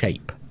time a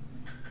shape.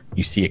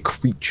 You see a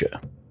creature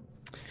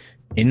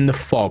in the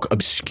fog,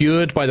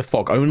 obscured by the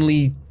fog,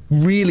 only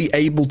really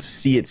able to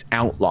see its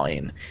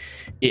outline.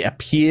 It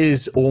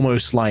appears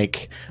almost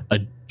like a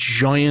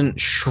giant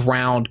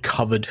shroud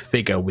covered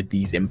figure with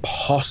these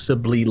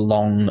impossibly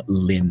long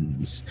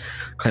limbs,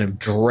 kind of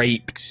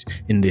draped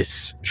in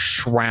this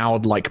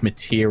shroud like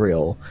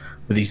material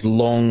with these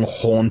long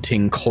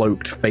haunting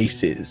cloaked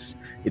faces,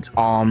 its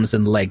arms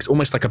and legs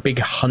almost like a big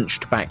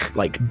hunched back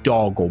like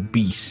dog or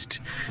beast,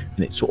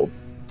 and it sort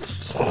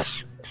of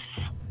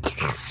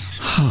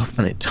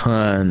and it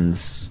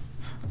turns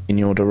in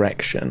your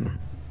direction.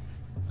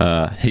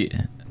 I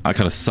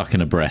kind of suck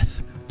in a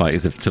breath, like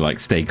as if to like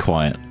stay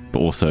quiet, but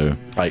also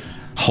Like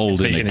hold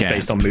in a vision is gasp.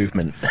 based on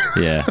movement.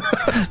 Yeah.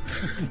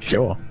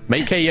 Sure.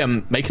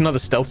 Make another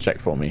stealth check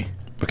for me.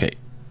 Okay.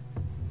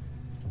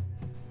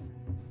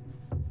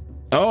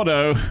 Oh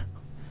no.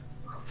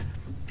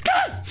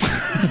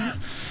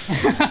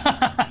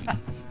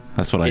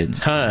 That's what I It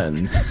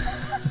turns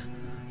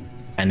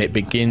and it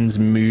begins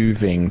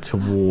moving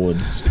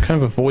towards, kind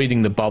of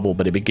avoiding the bubble,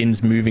 but it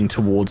begins moving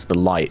towards the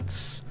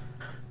lights.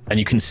 And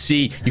you can't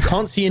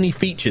see any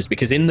features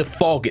because in the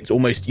fog,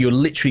 you're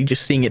literally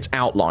just seeing its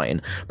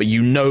outline, but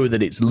you know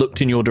that it's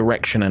looked in your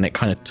direction and it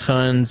kind of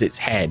turns its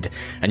head.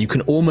 And you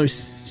can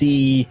almost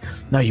see,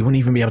 no, you wouldn't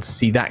even be able to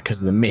see that because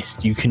of the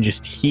mist. You can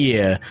just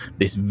hear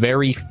this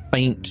very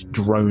faint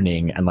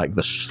droning and like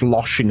the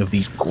sloshing of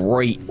these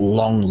great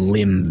long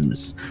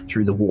limbs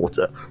through the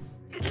water.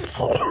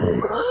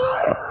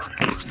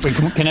 Wait,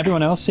 can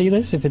everyone else see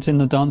this if it's in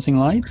the dancing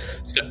light?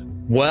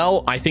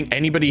 Well, I think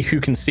anybody who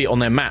can see it on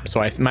their map, so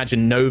I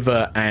imagine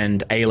Nova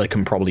and Ayla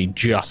can probably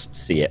just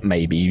see it,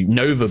 maybe.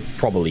 Nova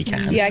probably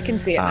can. Yeah, I can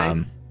see it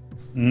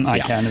now. I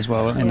can as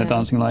well in the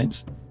dancing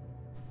lights.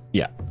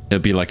 Yeah.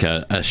 It'd be like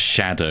a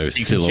shadow You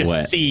silhouette. can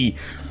just see,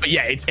 but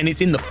yeah, it's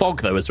in the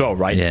fog though as well,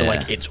 right? So Yeah.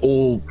 like it's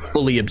all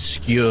fully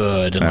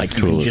obscured and That's like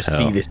you cool can as just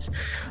see hell. this.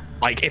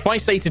 Like if I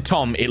say to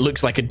Tom, it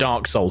looks like a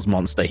Dark Souls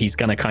monster, he's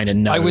gonna kind of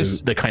know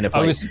the kind of.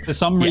 Like, I was for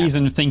some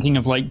reason thinking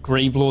of like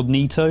Gravelord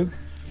Nito.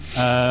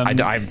 I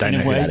don't know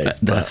who that is.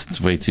 but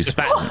That's way too. just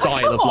that style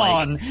Come of like.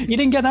 on, you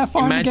didn't get that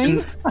far Imagine- in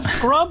the game.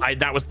 Scrub.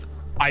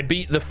 I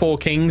beat the 4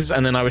 kings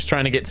and then I was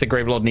trying to get to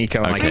Gravelord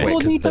Nico and Okay. I quit. Gravelord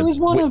 'cause Nito is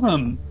one of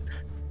them.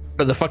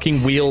 But the fucking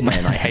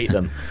wheelmen, I hate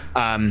them.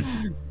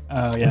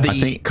 Oh yeah.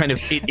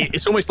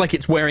 It's almost like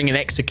it's wearing an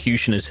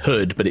executioner's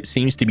hood, but it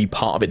seems to be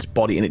part of its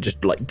body and it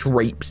just like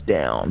drapes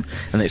down.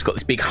 And then it's got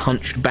this big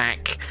hunched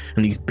back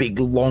and these big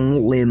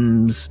long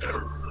limbs.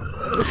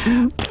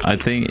 I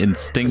think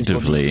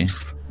instinctively,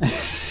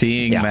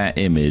 seeing Yeah. that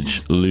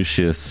image,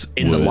 Lucius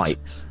In the would,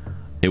 lights.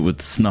 it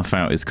would snuff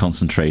out his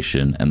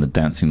concentration and the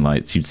dancing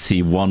lights. You'd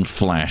see one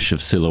flash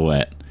of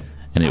silhouette,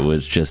 and it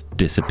would just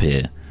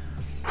disappear.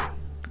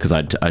 Because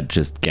I'd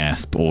just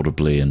gasp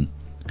audibly and.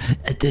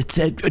 Did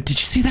you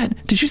see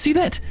that? Did you see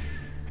that?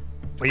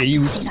 Wait, are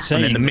you And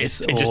saying then the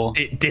this, mist, or-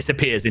 it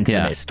disappears into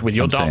Yeah, the mist. With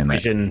your I'm dark saying that.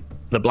 vision,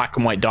 the black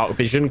and white dark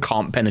vision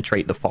can't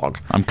penetrate the fog.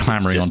 I'm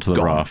clambering It's just onto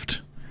the gone.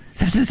 raft.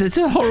 It's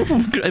a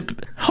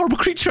horrible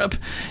creature up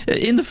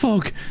in the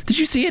fog. Did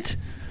you see it?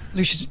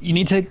 Lucius, you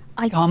need to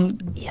calm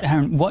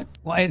down. What?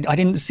 I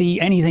didn't see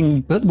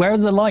anything. But where are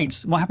the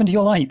lights? What happened to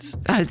your lights?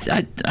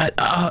 I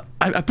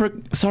broke.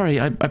 Sorry,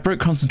 I broke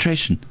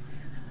concentration.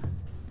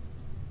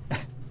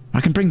 I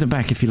can bring them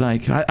back if you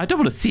like. I don't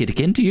want to see it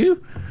again. Do you?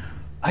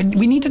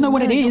 We need to know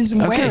what it is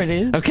and where it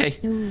is. Okay.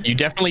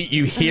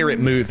 You hear it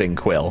moving,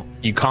 Quill.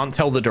 You can't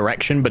tell the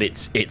direction, but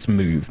it's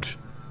moved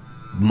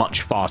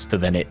much faster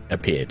than it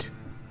appeared.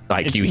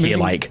 Like It's you hear moving-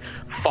 like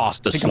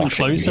faster Is it coming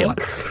sloshing. You hear,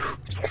 closer?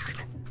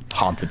 like,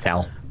 hard to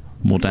tell.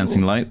 More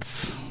dancing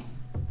lights.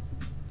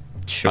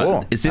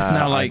 Sure. Is this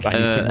now like I need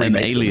to an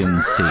remake it.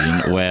 alien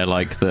scene where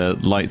like the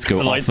lights go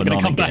The off lights are and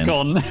going to on come again? back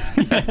on.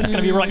 It's going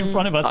to be right in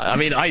front of us. I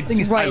mean, I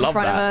Right in love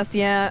front that. of us,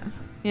 yeah.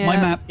 My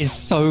map is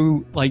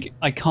so like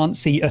I can't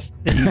see a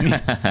thing.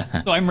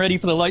 So I'm ready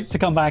for the lights to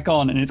come back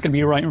on, and it's going to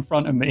be right in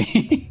front of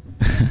me.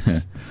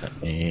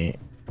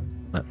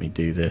 Let me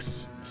do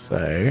this.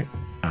 So,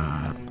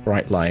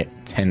 bright light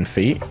 10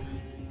 feet,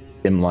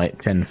 dim light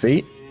 10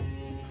 feet.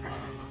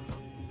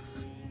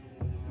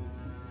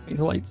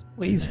 These lights,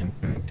 please.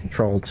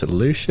 Control to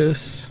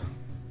Lucius.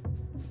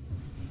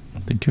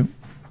 Thank you.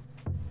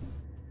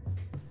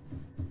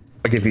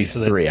 I'll give you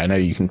so 3. I know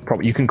you can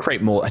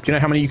create more. Do you know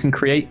how many you can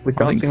create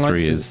with I think dancing 3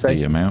 lights? Does it is say?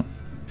 the amount.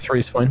 3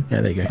 is fine.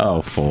 Yeah, there you go.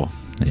 Oh, 4.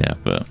 Yeah,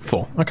 but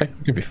 4. Okay,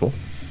 I'll give you 4.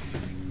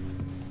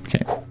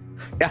 okay.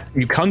 Yeah,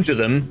 you conjure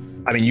them.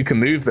 I mean, you can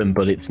move them,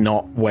 but it's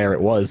not where it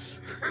was.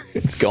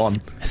 It's gone.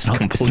 It's not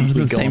completely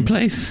the same gone.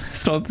 place.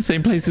 It's not the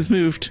same place it's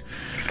moved.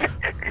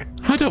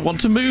 I don't want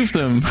to move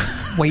them.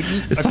 Wait,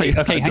 It's okay, like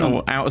okay, hang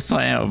on. out of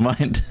sight, out of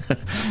mind.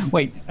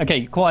 Wait,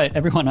 okay, quiet,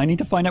 everyone. I need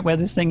to find out where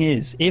this thing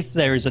is. If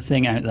there is a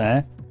thing out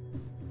there,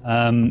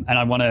 and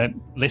I want to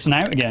listen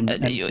out again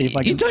and see if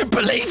I you can. don't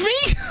believe me?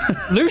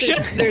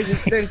 Lucius, There's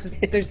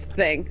a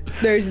thing.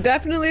 There's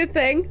definitely a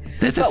thing.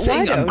 There's a but why thing.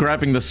 I'm don't-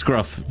 grabbing the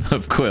scruff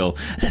of Quill.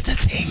 There's a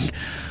thing.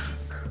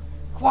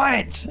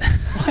 quiet,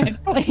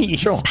 please.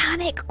 Sure.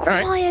 Panic,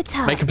 right.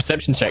 quieter. Make a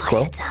perception check,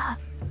 Quill. quieter.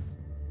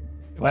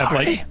 Do I have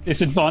like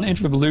disadvantage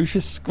with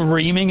Lucius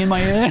screaming in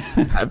my ear?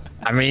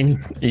 I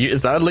mean,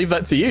 I'll leave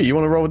that to you. You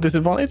want to roll with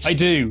disadvantage? I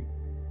do.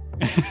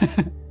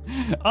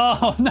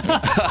 Oh no!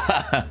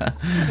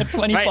 A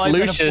 25 and a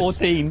Lucius.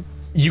 14.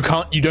 You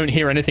don't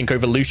hear anything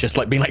over Lucius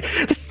like being like,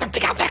 there's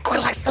something out there,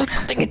 Quill. I saw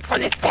something. It's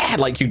there.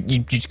 Like you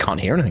just can't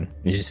hear anything.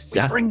 You just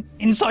Bring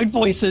inside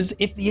voices.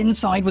 If the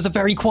inside was a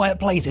very quiet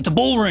place, it's a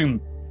ballroom.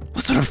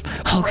 What sort of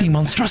hulking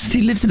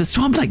monstrosity lives in a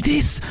swamp like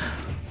this?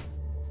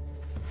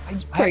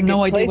 It's a I have pretty no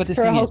good idea place what this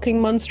for a thing is.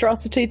 hulking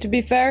monstrosity, to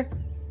be fair.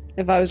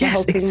 If I was a Yes,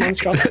 hulking exactly.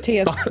 monstrosity,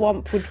 a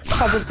swamp would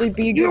probably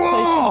be a good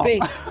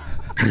place to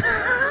be.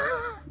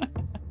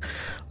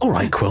 All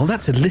right, Quill,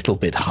 that's a little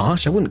bit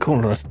harsh. I wouldn't call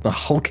her a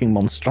hulking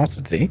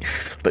monstrosity,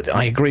 but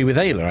I agree with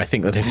Ayla. I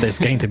think that if there's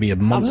going to be a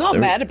I'm monster, not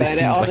mad this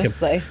about it,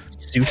 seems like honestly. a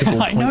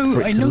suitable I point know,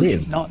 for it I to know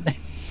live. she's not.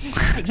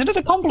 It's not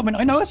a compliment.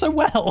 I know her so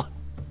well.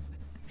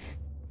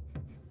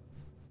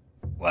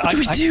 Well, What do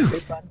we do?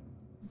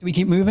 Do we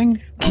keep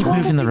moving? Keep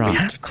moving the We raft.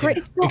 have to.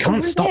 Create, We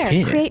can't stop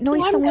here. create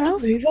noise I'm somewhere gonna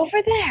else. move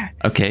over there.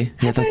 Okay,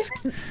 yeah, that's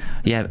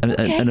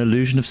an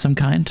illusion of some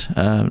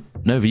kind.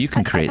 Nova, you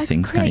can create I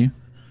things, create- can't you?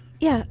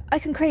 Yeah, I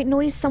can create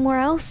noise somewhere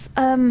else.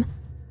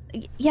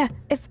 Yeah,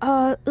 if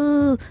I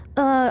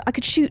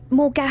could shoot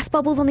more gas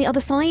bubbles on the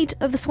other side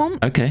of the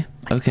swamp. Okay,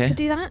 okay. Could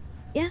do that.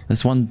 Yeah.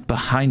 There's one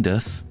behind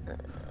us,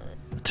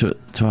 to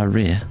our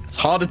rear. It's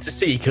harder to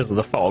see because of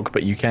the fog,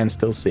 but you can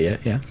still see it.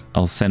 Yes.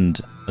 I'll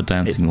send a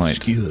dancing It's light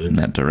obscured. in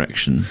that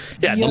direction.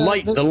 Yeah, Yeah,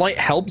 the light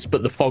helps,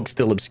 but the fog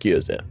still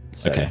obscures it.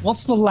 So. Okay.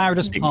 What's the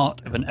loudest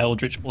part of an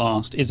Eldritch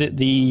Blast? Is it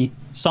the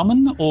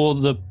summon or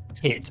the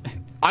hit?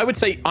 I would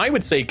say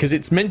because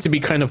it's meant to be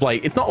kind of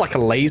like, it's not like a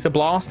laser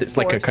blast, it's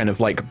like a Force. kind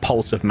of like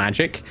pulse of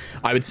magic.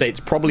 I would say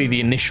it's probably the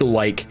initial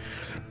like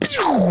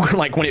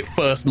when it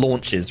first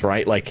launches,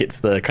 right? Like it's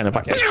the kind of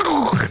like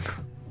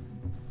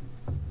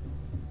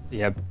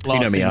Yeah, you know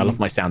blasting. me, I love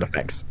my sound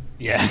effects.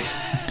 Yeah.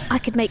 I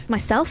could make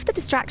myself the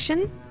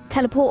distraction,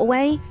 teleport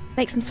away,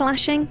 make some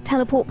flashing,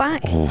 teleport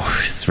back.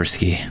 Oh, it's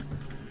risky.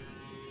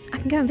 I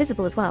can go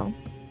invisible as well.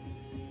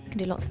 I can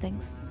do lots of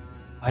things.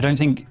 I don't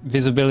think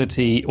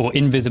visibility or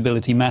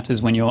invisibility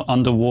matters when you're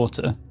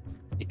underwater.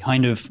 It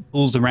kind of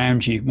pulls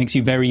around you, makes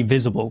you very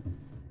visible.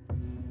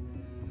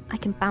 I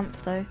can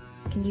bamf though.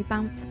 Can you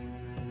bamf?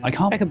 I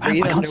can't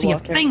breathe see a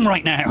underwater. thing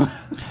right now.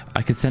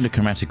 I could send a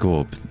chromatic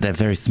orb. They're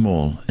very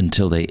small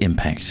until they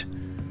impact.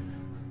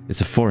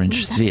 It's a 4-inch Ooh,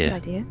 that's a sphere. good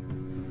idea.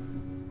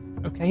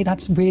 Okay,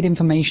 that's weird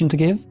information to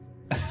give.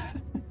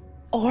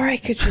 Or I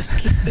could just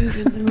keep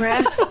moving the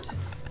raft.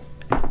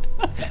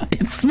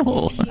 It's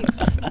small.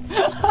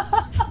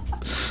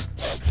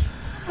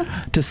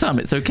 To some,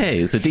 it's okay.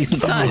 It's a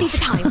decent Is this really size. the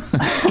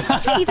time? Is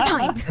this really the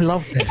time? I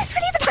love Is this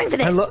really the time for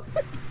this?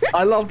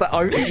 I love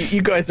that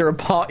you guys are a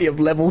party of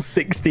level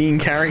 16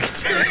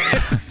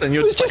 characters, and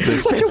you're just like,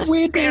 It's such a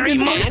weird scary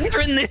big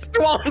monster in this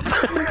swamp.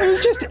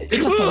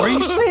 It's a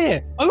 4-inch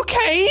sphere.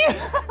 Okay.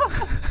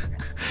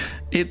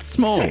 It's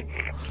small.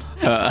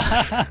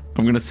 I'm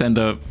going to send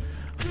a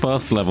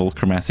first level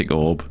chromatic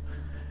orb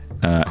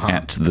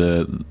at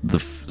the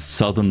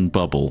southern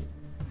bubble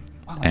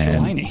That's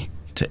and tiny.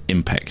 to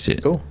impact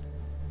it. Cool.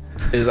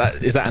 Is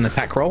that an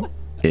attack roll?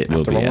 It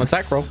will To be roll an yes.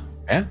 attack roll.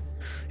 Yeah.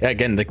 Yeah.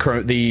 Again,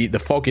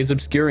 the fog is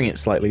obscuring it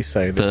slightly,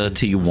 so this is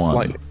 31.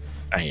 slightly-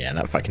 Oh yeah,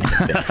 that fucking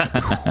hits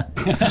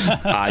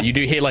it. You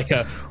do hear like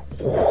a,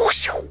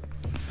 whoosh,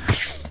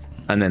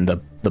 and then the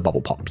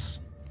bubble pops.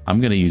 I'm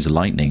going to use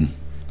lightning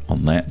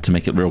on that to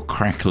make it real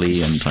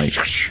crackly and like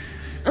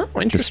Oh,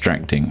 interesting.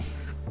 distracting.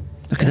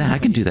 Look at that. I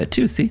can do that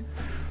too, see?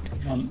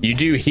 You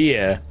do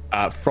hear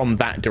from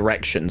that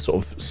direction,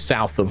 sort of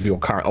south of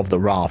the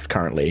raft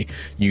currently.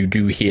 You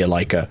do hear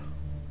like a.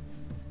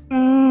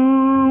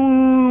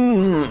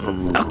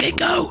 Okay,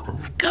 go.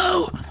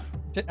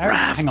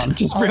 Hang on,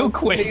 just real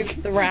quick.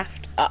 Move the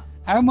raft up.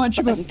 How much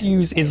of a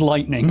fuse is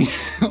lightning?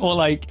 Or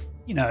like,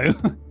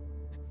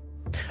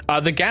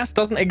 The gas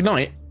doesn't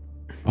ignite.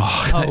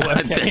 I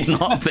okay. did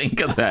not think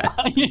of that.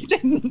 You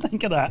didn't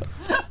think of that.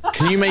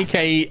 Can you make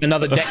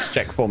another dex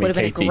check for me, Would've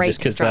been a Katie? great Just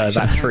because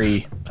distraction. that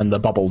tree and the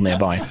bubble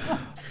nearby.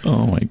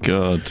 Oh my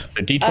god. So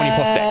D20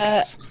 plus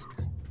dex.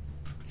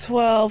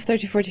 12,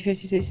 30, 40,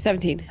 50, 60,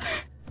 17.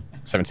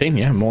 17,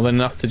 yeah, more than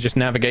enough to just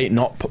navigate,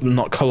 not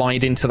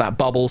collide into that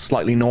bubble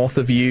slightly north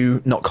of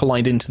you, not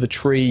collide into the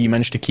tree. You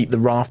managed to keep the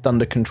raft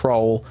under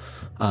control.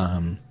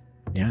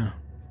 Yeah.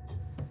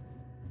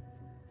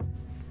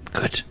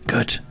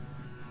 Good.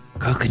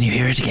 Carl, can you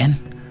hear it again?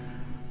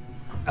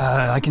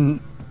 I can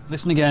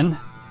listen again.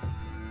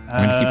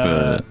 I'm going to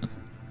keep a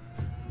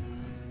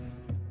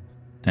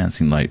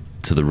dancing light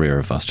to the rear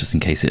of us just in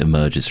case it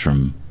emerges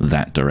from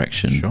that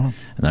direction. Sure.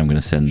 And I'm going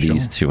to send Sure.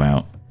 these two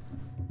out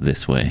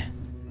this way.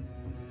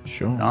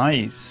 Sure.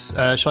 Nice.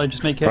 Shall I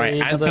just make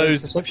Right, as another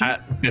those perception?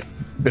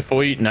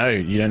 before you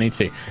don't need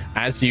to.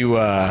 As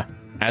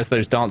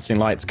those dancing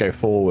lights go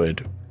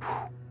forward,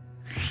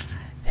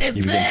 you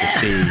begin to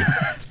see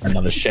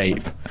another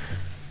shape.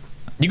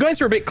 You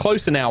guys are a bit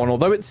closer now, and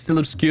although it's still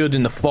obscured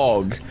in the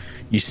fog,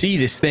 you see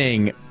this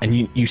thing,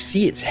 and you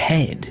see its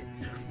head,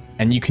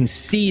 and you can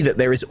see that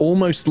there is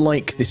almost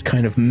like this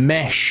kind of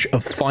mesh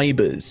of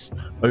fibers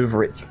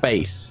over its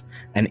face,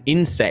 and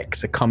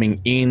insects are coming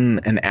in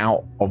and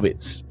out of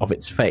its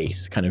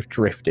face, kind of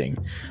drifting.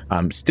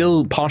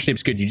 Still partially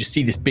obscured. You just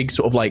see this big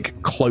sort of like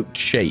cloaked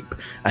shape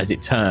as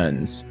it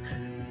turns.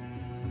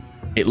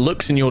 It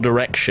looks in your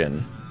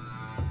direction,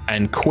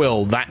 and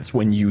Quill, that's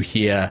when you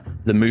hear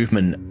the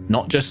movement,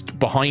 not just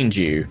behind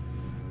you,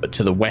 but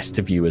to the west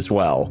of you as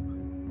well.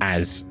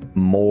 as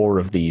more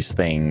of these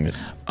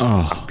things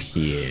Oh,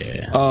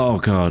 appear. oh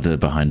God, they're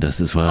behind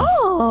us as well.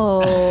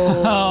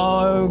 Oh.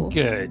 Oh,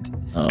 good.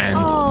 And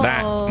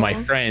that, my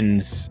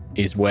friends,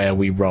 is where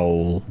we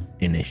roll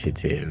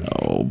initiative.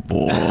 Oh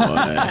boy.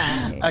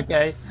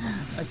 Okay.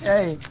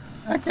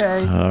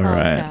 All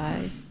right.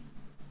 Okay.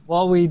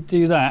 While we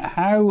do that,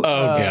 how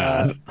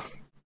God.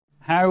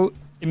 how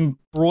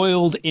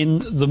embroiled in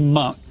the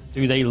muck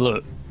do they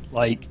look?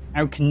 Like,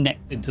 how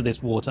connected to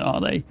this water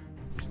are they?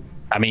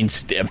 I mean,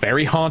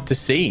 very hard to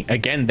see.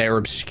 Again, they're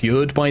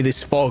obscured by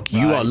this fog.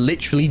 You Right. are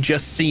literally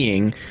just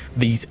seeing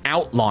these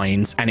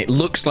outlines, and it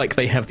looks like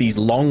they have these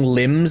long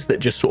limbs that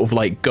just sort of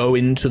like go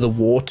into the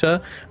water,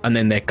 and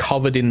then they're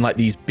covered in like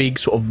these big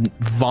sort of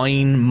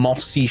vine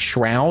mossy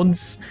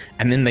shrouds,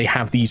 and then they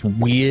have these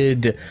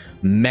weird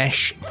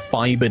mesh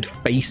fibered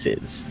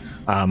faces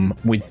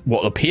with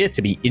what appear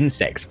to be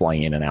insects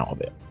flying in and out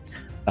of it.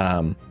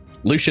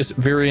 Lucius,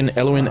 Virion,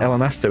 Elwin,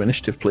 Elanasto,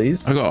 initiative,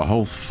 please. I got a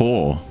whole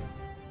 4.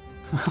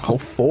 Oh,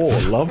 4.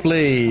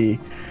 Lovely.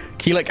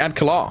 Keelek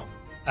Adkalar.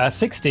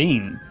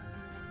 16.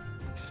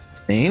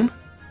 16.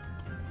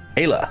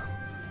 Ayla.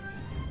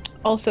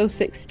 Also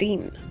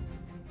 16.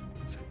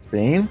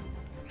 16.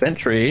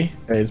 Sentry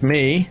is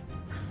me.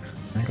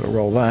 I'm going to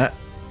roll that.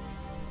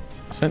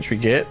 Sentry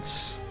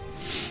gets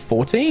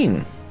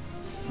 14.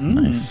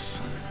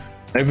 Nice.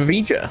 Nova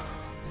Vija.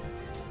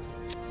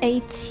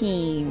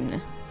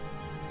 18.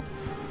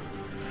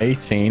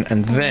 18.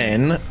 And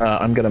then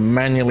I'm going to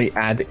manually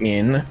add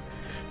in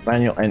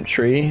manual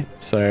entry.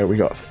 So we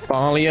got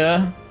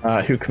Thalia,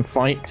 who can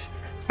fight,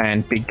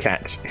 and Big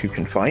Cat, who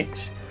can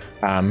fight.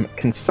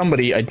 Can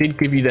somebody, I did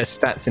give you their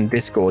stats in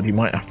Discord. You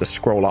might have to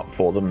scroll up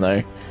for them,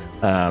 though.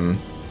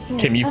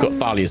 Kim, you've got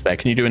Thalia's there.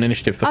 Can you do an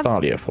initiative for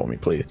Thalia for me,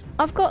 please?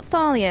 I've got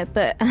Thalia,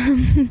 but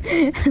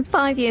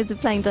 5 years of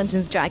playing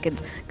Dungeons &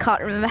 Dragons.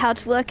 Can't remember how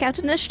to work out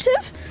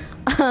initiative.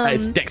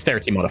 It's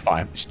dexterity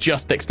modifier. It's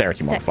just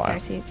dexterity modifier.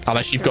 Dexterity.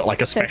 Unless you've got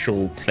like a So-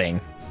 special thing.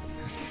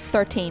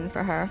 13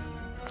 for her.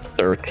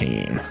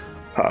 13.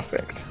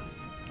 Perfect.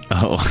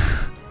 Oh,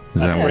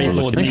 is that That's what pretty you're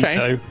for looking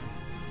Okay.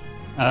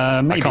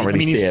 Nito. Maybe. can't really I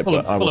mean, see he's it, full,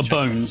 but I full will of check.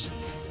 bones.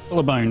 Full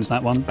of bones,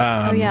 that one.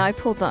 Oh yeah, I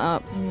pulled that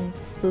up.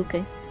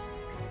 Spooky.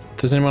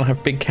 Does anyone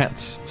have Big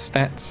Cat's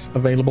stats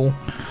available?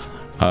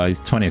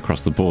 He's 20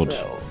 across the board.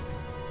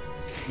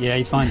 Yeah,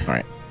 he's fine. All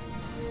right.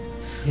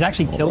 He's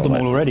actually killed them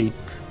all already.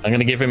 I'm going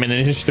to give him an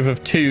initiative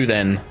of 2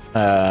 then.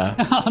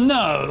 Oh,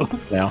 no.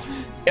 Now.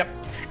 Yep.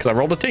 Because I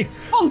rolled a 2.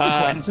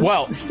 Consequences.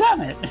 Well,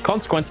 Damn it.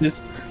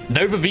 consequences.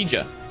 Nova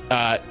Vija.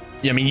 I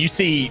mean, you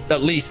see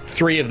at least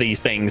 3 of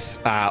these things,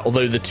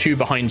 although the 2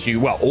 behind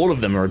you, well, all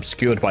of them are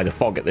obscured by the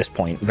fog at this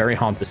point. Very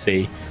hard to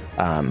see.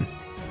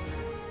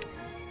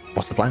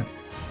 What's the plan?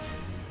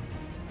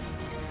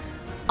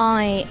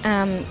 I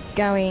am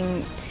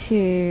going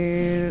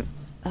to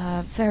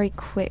very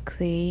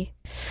quickly.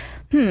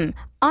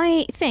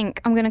 I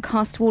think I'm going to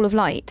cast Wall of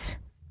Light,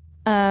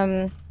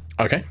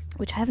 Okay.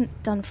 which I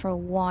haven't done for a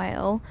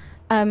while.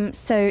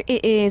 So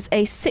it is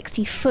a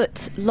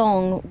 60-foot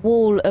long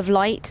wall of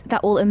light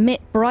that will emit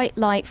bright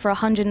light for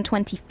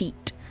 120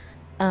 feet.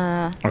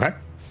 Okay.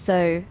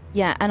 So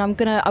yeah, and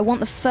I want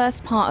the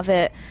first part of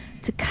it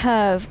to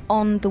curve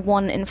on the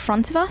one in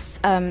front of us.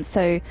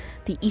 So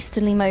the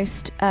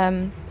easterlymost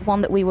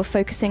one that we were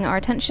focusing our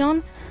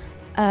attention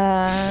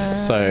on.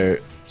 So,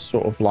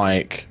 sort of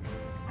like.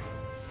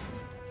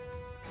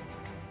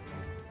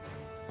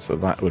 So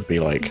that would be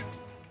like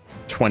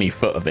 20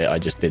 foot of it I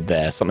just did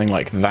there. Something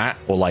like that,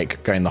 or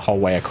like going the whole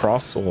way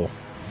across, or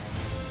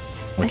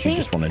would you think,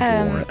 just want to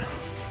draw it?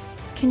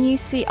 Can you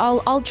see?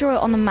 I'll draw it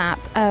on the map.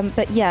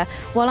 But yeah,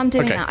 while I'm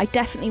doing Okay. that, I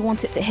definitely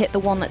want it to hit the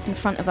one that's in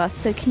front of us.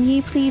 So can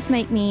you please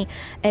make me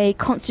a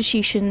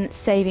Constitution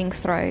saving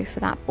throw for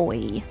that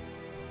boy?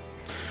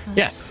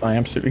 Yes, I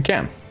absolutely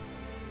can.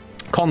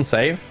 Con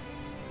save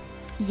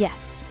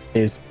Yes.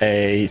 is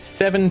a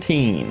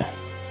 17.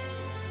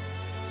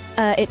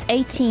 It's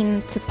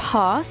 18 to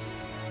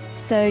pass.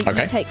 So you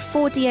Okay. take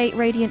 4d8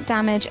 radiant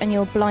damage and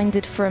you're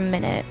blinded for a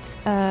minute.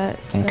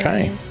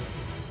 Okay.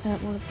 Wall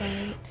of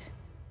Light.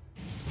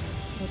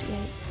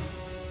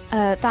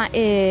 4d8. That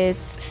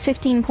is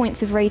 15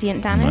 points of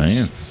radiant damage.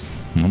 Nice.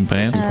 Not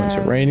bad. Points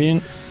of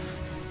radiant.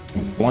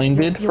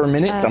 Blinded for a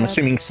minute. I'm uh,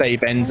 assuming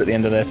save ends at the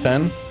end of their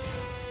turn.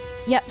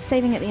 Yep,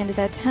 saving at the end of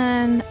their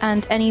turn,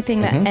 and anything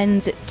that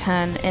ends its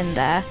turn in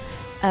there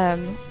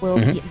will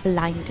be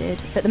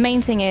blinded. But the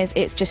main thing is,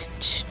 it's just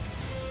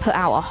put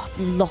out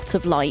a lot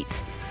of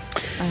light.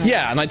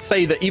 Yeah, and I'd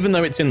say that even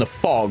though it's in the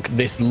fog,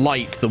 this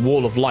light, the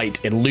wall of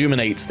light,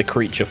 illuminates the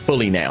creature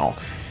fully now.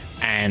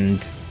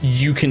 And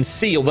you can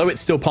see, although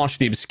it's still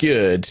partially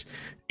obscured,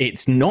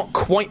 it's not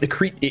quite the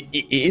creature.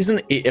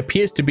 It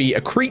appears to be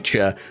a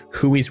creature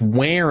who is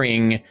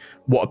wearing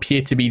what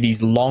appear to be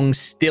these long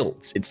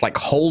stilts. It's like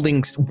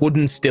holding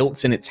wooden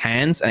stilts in its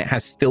hands, and it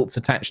has stilts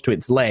attached to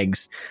its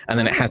legs. And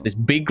then it has this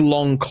big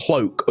long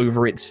cloak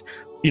over its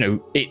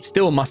it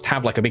still must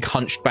have like a big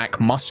hunched back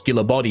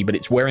muscular body, but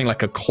it's wearing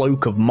like a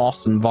cloak of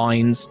moss and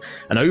vines,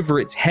 and over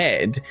its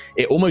head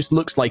it almost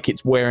looks like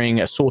it's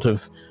wearing a sort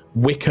of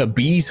wicker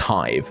bee's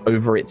hive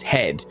over its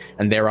head,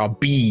 and there are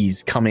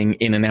bees coming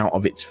in and out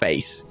of its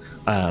face.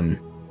 I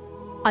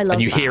love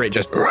and you that. hear it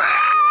just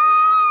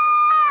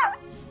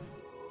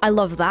I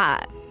love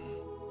that.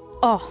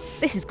 Oh,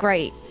 this is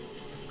great.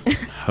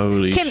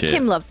 Holy shit.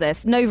 Kim loves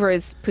this. Nova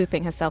is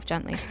pooping herself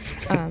gently.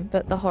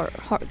 But the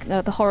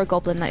horror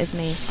goblin that is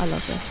me, I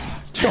love this.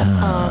 Sure.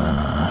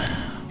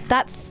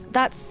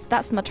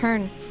 That's my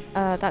turn.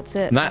 That's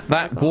it.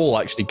 that wall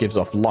actually gives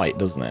off light,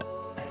 doesn't it?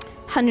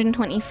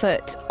 120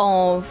 foot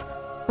of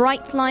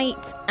bright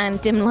light and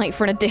dim light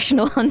for an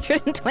additional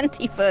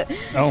 120 foot.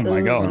 Oh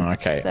my god. Oh,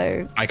 okay.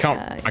 So I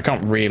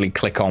can't really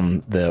click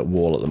on the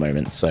wall at the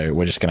moment, so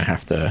we're just gonna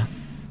have to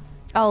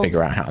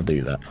figure out how to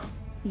do that.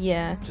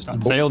 Yeah. Just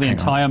unveil the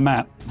entire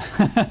map.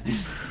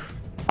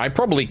 I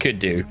probably could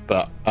do,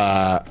 but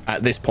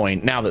at this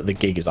point, now that the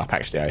gig is up,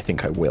 actually, I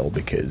think I will,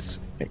 because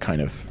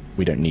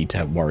we don't need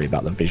to worry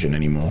about the vision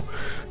anymore.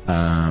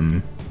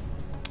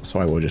 So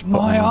I will just put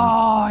My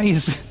on...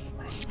 eyes.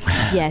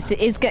 Yes, it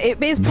is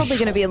probably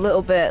going to be a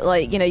little bit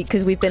like,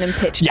 because we've been in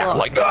pitch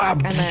dark.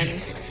 And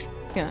then...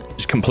 Yeah.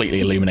 Just completely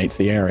illuminates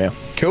the area.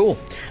 Cool.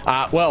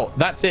 Well,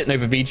 that's it,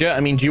 Nova Vija. I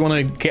mean, do you want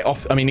to get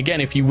off? I mean,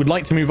 again, if you would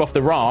like to move off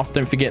the raft,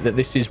 don't forget that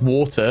this is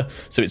water,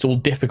 so it's all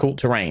difficult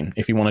terrain.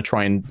 If you want to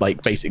try and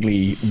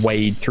basically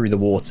wade through the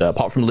water,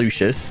 apart from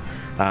Lucius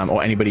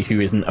or anybody who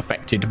isn't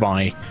affected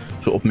by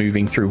sort of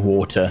moving through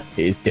water,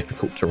 it is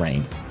difficult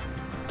terrain.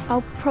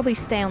 I'll probably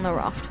stay on the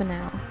raft for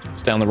now.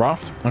 Stay on the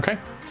raft. Okay.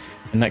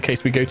 In that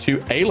case, we go to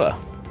Ayla.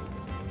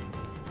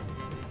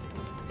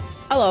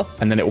 Hello.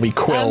 And then it will be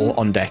Quill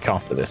on deck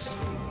after this.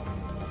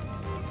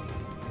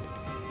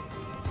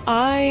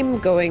 I'm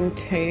going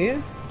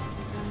to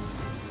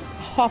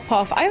hop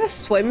off. I have a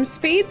swim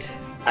speed.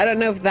 I don't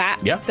know if that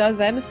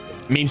does anything.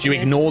 Means you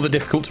ignore the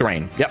difficult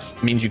terrain. Yep.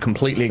 Means you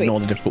completely ignore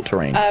the difficult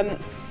terrain.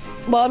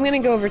 Well, I'm going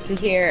to go over to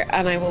here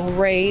and I will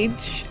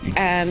rage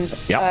and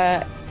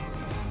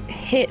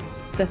hit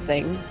the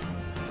thing.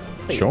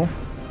 Please. Sure.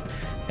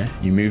 Yeah.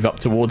 You move up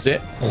towards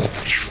it.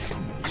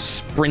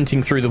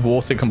 Sprinting through the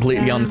water,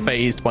 completely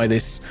unfazed by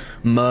this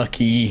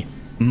murky,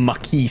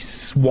 mucky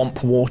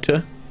swamp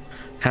water.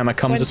 Hammer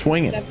comes a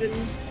swinging.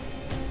 27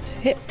 to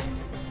hit.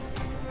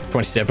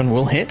 27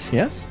 will hit.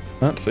 Yes,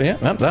 that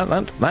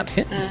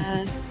hits.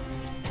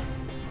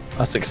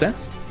 A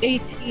success.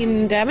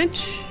 18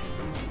 damage.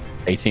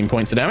 18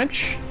 points of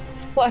damage.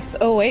 Plus,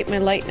 oh wait, my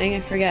lightning. I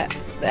forget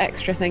the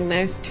extra thing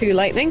now. 2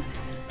 lightning.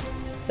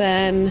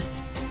 Then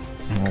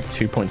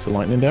 2 points of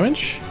lightning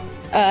damage.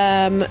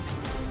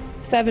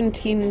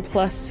 17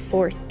 plus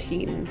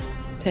 14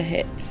 to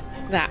hit.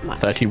 That much.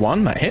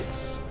 31, that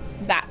hits.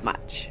 That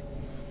much.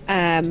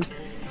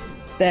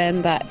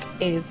 Then that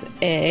is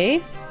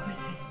a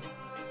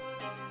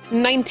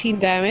 19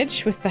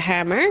 damage with the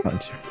hammer.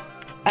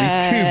 These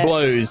 2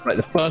 blows, like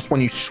the first one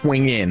you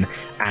swing in,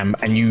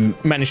 and you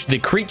manage. The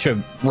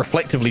creature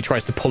reflectively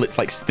tries to pull its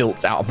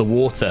stilts out of the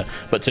water,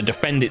 but to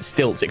defend its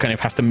stilts, it kind of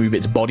has to move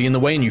its body in the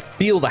way, and you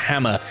feel the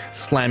hammer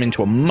slam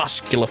into a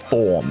muscular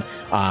form.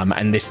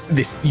 And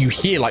this you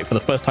hear for the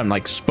first time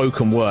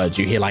spoken words.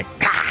 You hear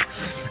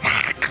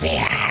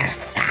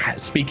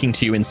speaking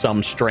to you in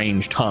some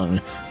strange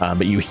tongue,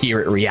 but you hear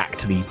it react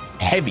to these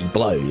heavy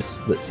blows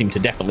that seem to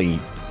definitely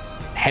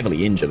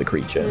heavily injure the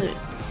creature.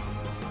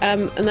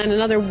 And then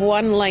another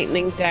 1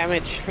 lightning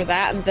damage for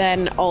that. And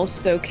then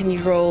also, can you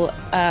roll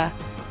a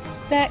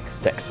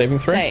Dex saving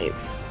throw? Save.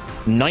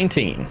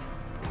 19.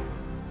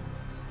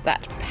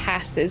 That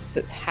passes, so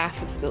it's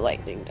half of the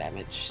lightning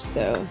damage.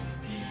 So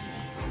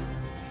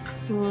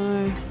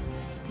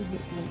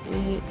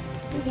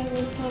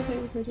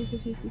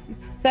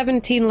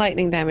 17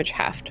 lightning damage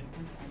halved.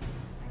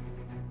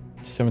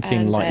 17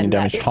 And lightning then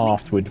damage that is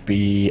halved would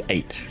be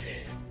 8.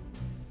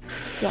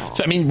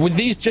 So I mean, with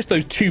just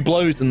those 2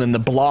 blows and then the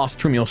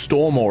blast from your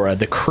storm aura,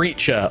 the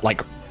creature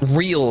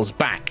reels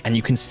back, and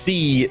you can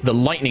see the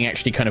lightning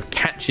actually kind of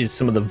catches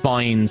some of the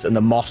vines and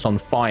the moss on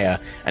fire,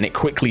 and it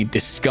quickly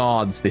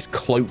discards this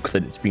cloak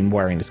that it's been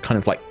wearing, this kind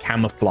of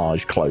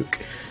camouflage cloak.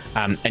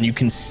 And you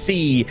can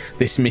see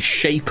this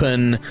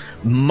misshapen,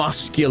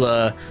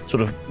 muscular,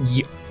 sort of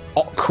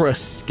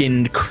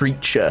ochre-skinned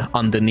creature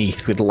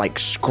underneath, with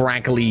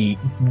scraggly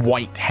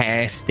white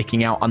hair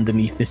sticking out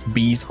underneath this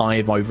bee's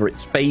hive over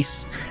its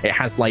face. It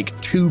has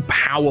 2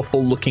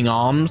 powerful looking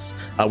arms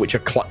which are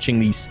clutching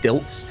these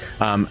stilts,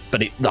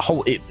 but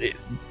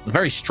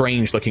very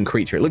strange looking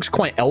creature. It looks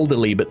quite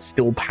elderly but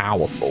still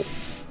powerful.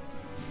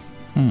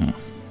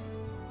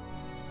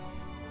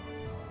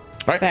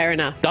 Right. Fair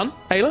enough. Done,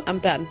 Ayla? I'm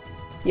done.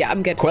 Yeah,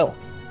 I'm good. Quill.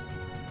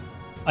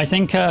 I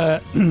think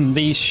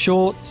the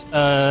short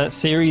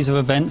series of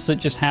events that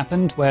just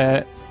happened,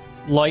 where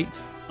light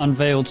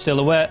unveiled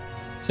silhouette,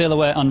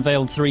 silhouette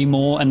unveiled 3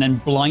 more, and then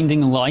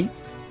blinding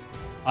light.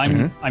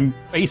 I'm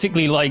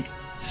basically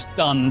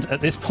stunned at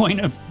this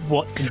point of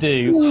what to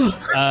do.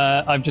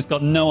 I've just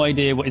got no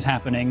idea what is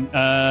happening.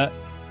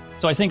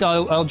 So I think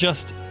I'll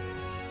just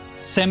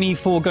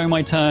semi-forego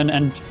my turn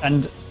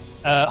and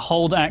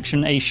hold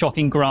action a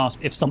shocking grasp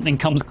if something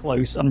comes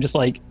close. I'm just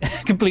like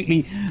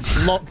completely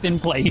locked in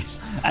place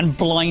and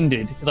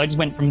blinded because I just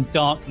went from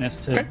darkness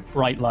to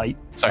bright light.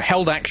 So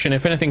held action.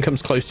 If anything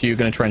comes close to you, you're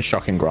going to try and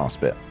shocking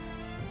grasp it.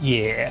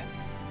 Yeah.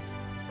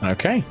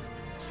 Okay.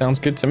 Sounds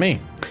good to me.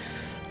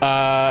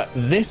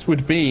 This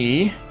would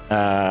be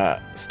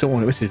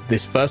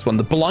this first one.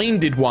 The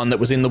blinded one that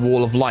was in the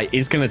wall of light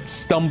is going to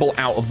stumble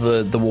out of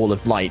the wall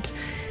of light.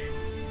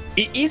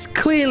 It is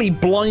clearly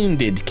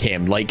blinded,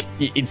 Kim. Like,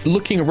 it's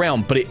looking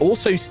around, but it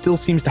also still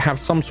seems to have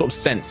some sort of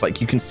sense.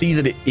 Like, you can see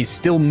that it is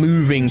still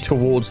moving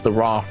towards the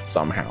raft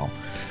somehow.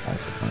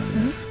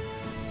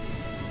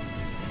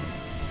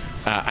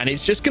 And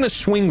it's just going to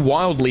swing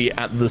wildly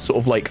at the sort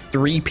of like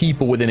 3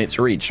 people within its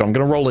reach. So I'm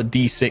going to roll a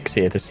d6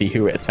 here to see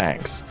who it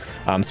attacks.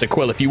 So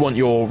Quill, if you want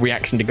your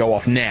reaction to go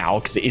off now,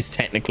 because it is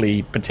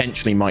technically,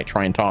 potentially might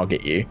try and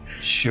target you.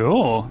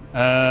 Sure.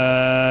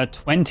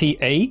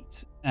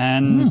 28.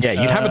 And yeah,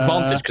 you'd have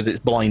advantage because it's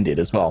blinded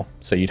as well.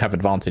 So you'd have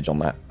advantage on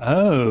that.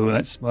 Oh,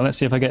 let's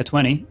see if I get a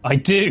 20. I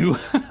do.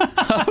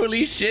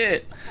 Holy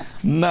shit.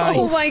 Nice.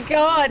 Oh my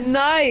god,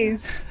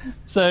 nice.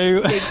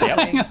 So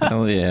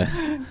hell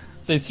yeah.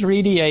 So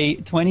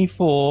 3d8,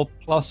 24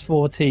 plus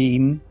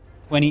 14,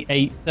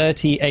 28,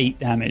 38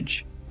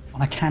 damage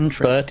on a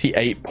cantrip.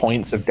 38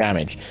 points of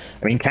damage.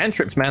 I mean,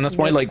 cantrips, man, that's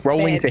why like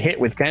rolling to hit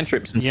with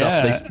cantrips and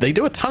stuff, they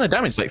do a ton of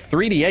damage. Like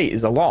 3d8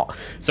 is a lot.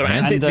 So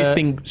as this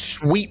thing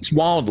sweeps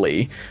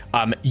wildly,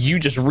 you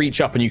just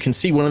reach up and you can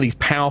see one of these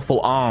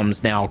powerful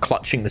arms now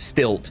clutching the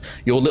stilt.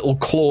 Your little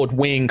clawed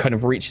wing kind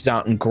of reaches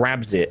out and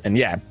grabs it, and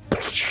yeah,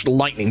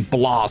 lightning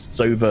blasts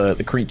over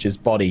the creature's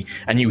body,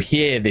 and you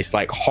hear this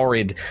like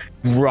horrid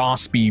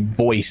raspy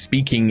voice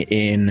speaking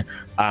in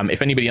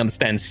if anybody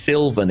understands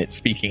Sylvan, it's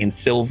speaking in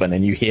Sylvan,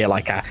 and you hear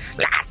like a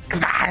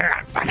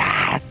kind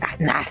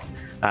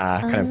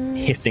of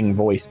hissing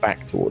voice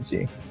back towards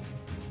you.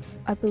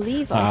 I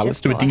believe I let's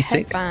just do a got a D6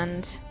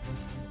 headband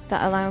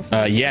that allows me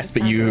to yes,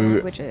 but understand the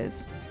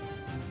languages.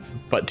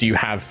 But do you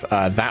have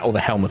that or the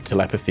Helm of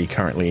Telepathy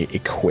currently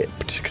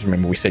equipped? Because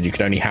remember, we said you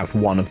could only have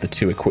one of the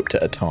 2 equipped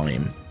at a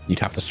time. You'd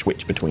have to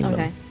switch between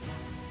them.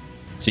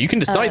 So you can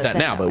decide that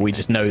now, but we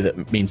just know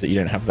that means that you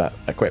don't have that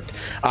equipped.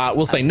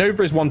 We'll say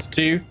Nova is 1 to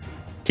 2,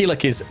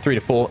 Keyleth is 3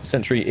 to 4,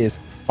 Sentry is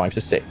 5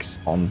 to 6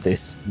 on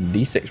this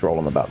D6 roll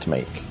I'm about to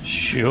make.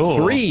 Sure.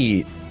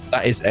 3,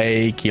 that is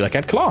a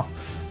Keyleth Claw.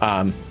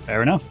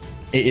 Fair enough.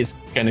 It is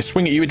going to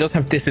swing at you. It does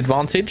have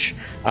disadvantage.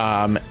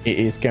 It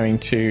is going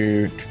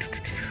to...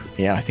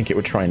 Yeah, I think it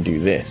would try and do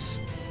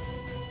this.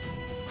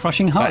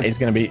 Crushing Hug. That is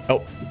going to be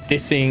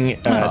dissing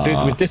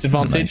with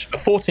disadvantage.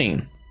 Nice.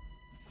 14.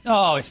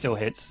 Oh, it still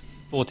hits.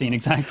 14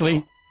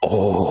 exactly.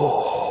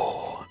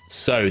 Oh.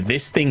 So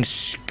this thing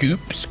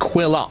scoops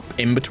Quill up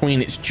in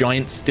between its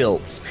giant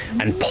stilts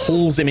and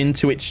pulls him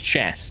into its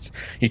chest.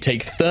 You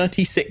take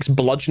 36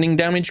 bludgeoning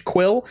damage,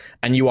 Quill,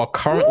 and you are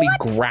currently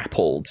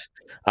grappled.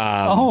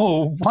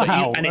 Oh,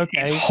 wow. So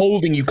it's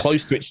holding you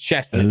close to its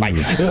chest, and it's like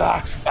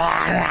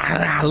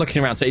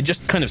looking around. So it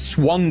just kind of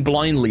swung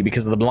blindly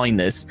because of the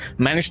blindness,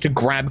 managed to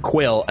grab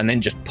Quill, and then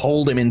just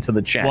pulled him into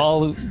the chest.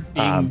 While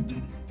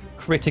being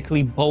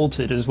critically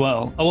bolted as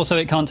well. Also,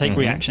 it can't take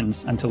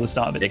reactions until the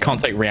start of its turn. It can't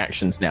take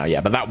reactions now,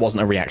 yeah, but that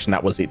wasn't a reaction.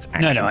 That was its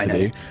action to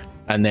do.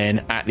 And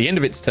then at the end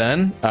of its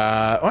turn,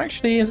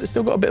 actually, has it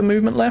still got a bit of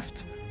movement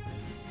left?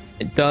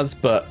 It does,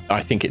 but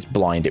I think it's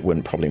blind. It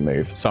wouldn't probably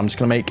move. So I'm just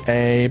going to make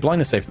a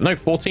blindness save. No,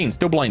 14,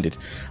 still blinded.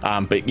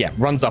 But yeah,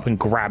 runs up and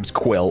grabs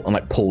Quill and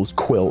like pulls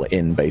Quill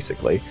in,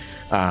 basically.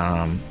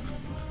 Wow.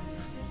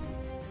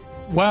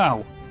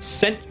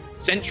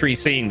 Sentry,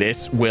 seeing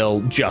this,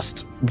 will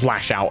just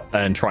lash out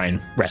and try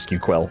and rescue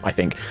Quill, I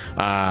think.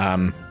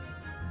 I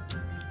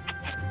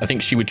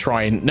think she would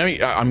try and... No,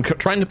 I'm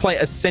trying to play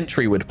it as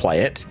Sentry would play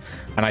it.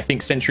 And I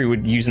think Sentry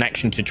would use an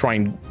action to try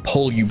and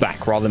pull you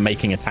back rather than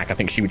making attack. I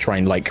think she would try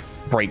and like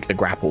break the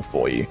grapple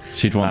for you.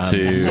 She'd want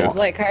to sounds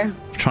like her.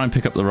 Try and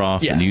pick up the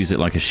raft and use it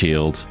like a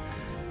shield.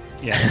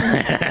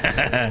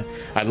 Yeah.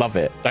 I love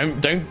it.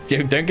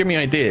 Don't give me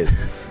ideas.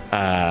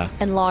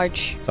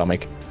 Enlarge. So I'll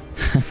make...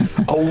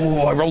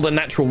 Oh, I rolled a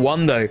natural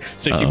 1 though.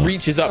 So she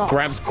reaches up,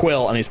 grabs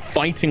Quill, and is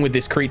fighting with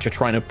this creature,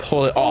 trying to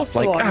pull it off.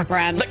 Also on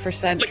brand for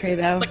Sentry,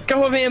 though. Let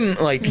go of him!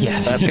 Like,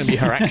 yeah, that's going to be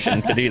her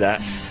action to do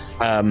that.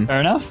 Fair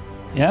enough.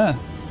 Yeah.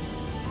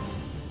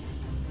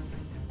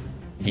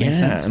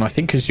 Yeah, and I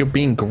think because you're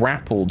being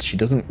grappled, she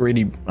doesn't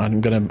really.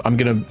 I'm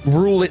gonna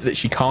rule it that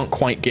she can't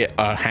quite get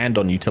a hand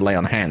on you to lay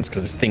on hands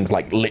because this thing's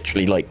like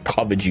literally like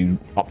covered you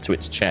up to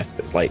its chest.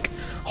 It's like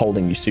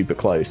holding you super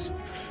close.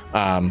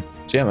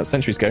 So yeah, that's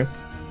Sentry's go.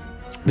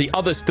 The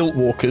other Stilt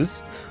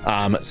Walkers,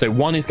 so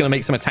one is going to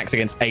make some attacks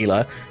against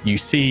Ayla. You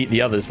see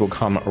the others will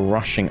come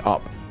rushing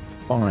up.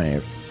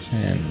 5,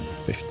 10,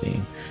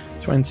 15,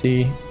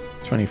 20,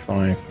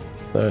 25,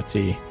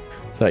 30,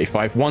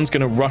 35. One's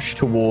going to rush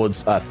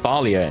towards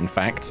Thalia, in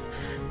fact.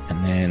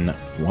 And then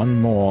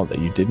one more that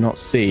you did not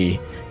see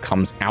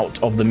comes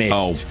out of the mist.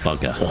 Oh,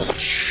 bugger.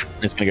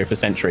 It's going to go for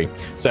Sentry.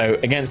 So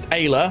against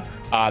Ayla,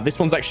 this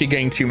one's actually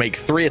going to make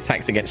 3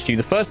 attacks against you.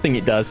 The first thing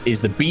it does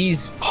is the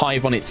bees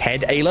hive on its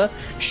head, Ayla,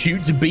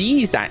 shoots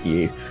bees at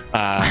you.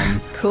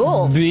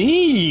 Cool.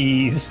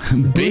 Bees.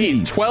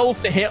 Bees. 12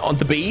 to hit on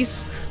the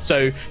bees.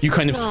 So you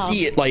kind of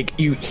see it, like,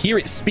 you hear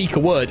it speak a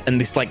word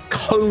and this, like,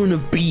 cone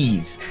of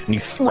bees. And you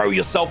throw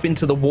yourself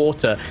into the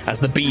water as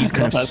the bees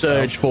kind of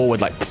surge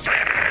forward, like...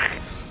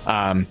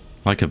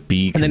 Like a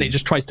bee. And then it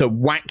just tries to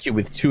whack you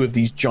with 2 of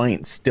these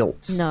giant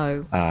stilts.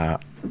 No.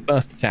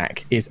 First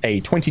attack is a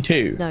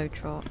 22. No,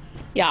 Trot.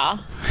 Yeah.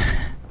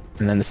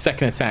 And then the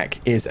second attack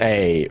is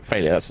a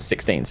failure. That's a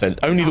 16. So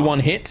only the one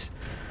hit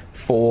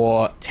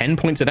for 10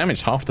 points of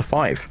damage, half to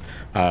 5.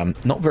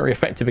 Not very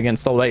effective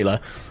against old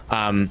Ayla.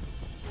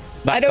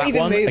 I don't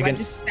even move. I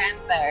just stand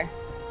there.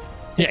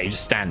 Yeah, you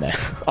just stand there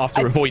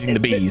after avoiding the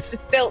bees. The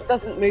stilt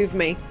doesn't move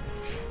me.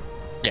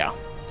 Yeah.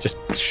 Just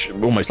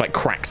almost like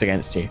cracks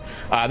against you.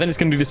 Then it's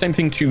going to do the same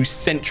thing to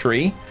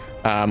Sentry.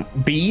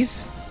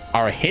 Bees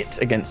are a hit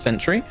against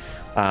Sentry.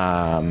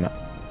 They're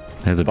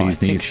the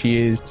bee's knees. She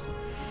is.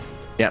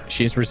 Yeah,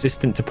 she is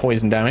resistant to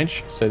poison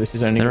damage. So this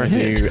is only They're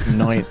going to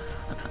do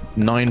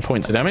 9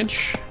 points of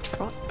damage.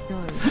 Trot?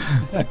 No.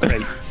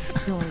 Great.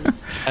 No.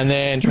 And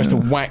then tries to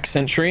whack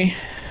Sentry.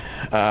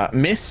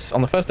 Miss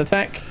on the first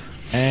attack.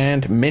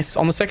 And miss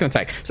on the second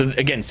attack. So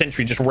again,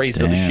 Sentry just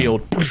raised up the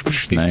shield.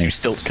 These 2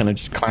 stilts kind of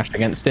just clashed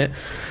against it.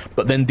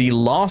 But then the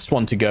last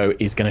one to go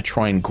is going to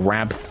try and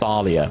grab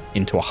Thalia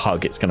into a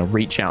hug. It's going to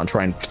reach out and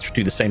try and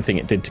do the same thing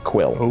it did to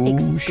Quill.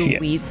 Oh, shit.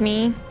 Squeeze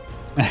me.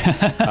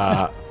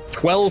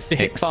 12 to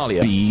hit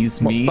Thalia.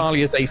 What's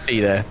Thalia's AC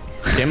there,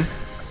 Kim?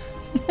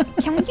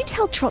 Can you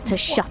tell Trot to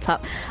shut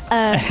up?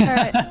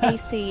 Her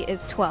AC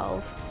is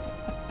 12.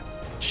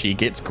 She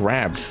gets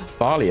grabbed.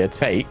 Thalia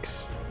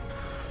takes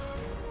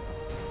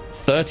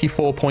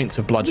 34 points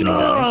of bludgeoning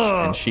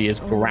damage, and she is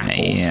grappled.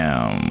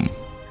 Damn.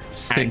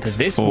 6,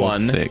 this 4,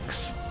 one-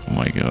 6. Oh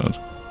my god.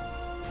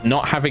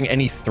 Not having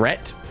any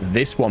threat,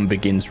 this one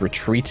begins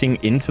retreating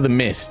into the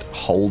mist,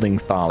 holding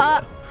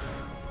Thalia.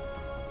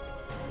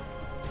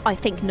 I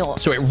think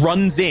not. So it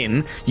runs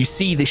in, you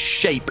see this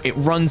shape, it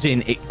runs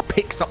in, it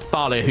picks up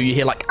Thalia, who you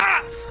hear like,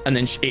 ah! And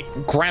then it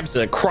grabs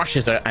her,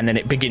 crushes her, and then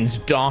it begins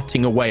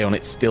darting away on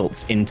its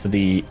stilts into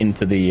the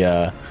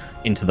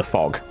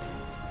fog.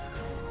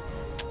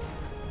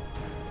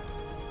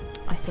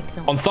 I think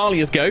not. On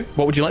Thalia's go,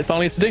 what would you like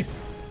Thalia to do?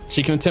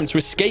 She can attempt to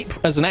escape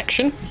as an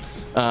action.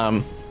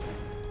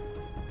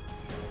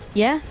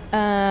 Yeah,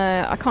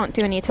 I can't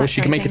do any attacks. Or she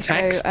can make anything,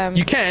 attacks.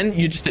 So,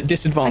 you're just at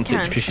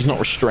disadvantage because she's not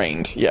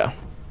restrained. Yeah.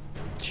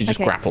 She just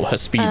grapple. Her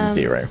speed is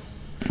 0.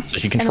 So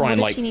she can and try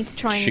and what does like she need to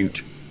try and-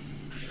 shoot.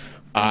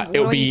 what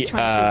It'll do I need be to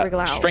try and wriggle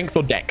out? strength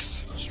or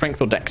dex.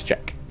 Strength or dex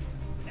check.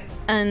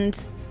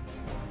 And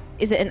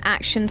is it an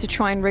action to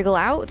try and wriggle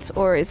out,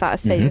 or is that a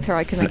saving throw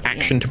I can make? An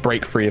action to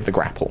break free of the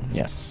grapple.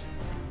 Yes.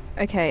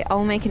 Okay,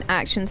 I'll make an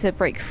action to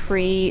break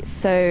free.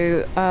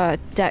 So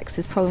Dex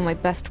is probably my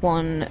best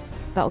one.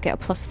 That'll get a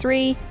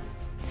 +3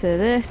 to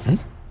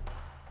this.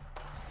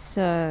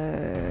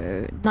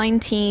 So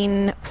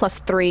 19 plus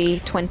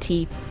 3,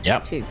 22.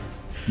 Yep.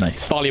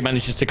 Nice. Thalia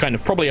manages to kind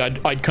of, probably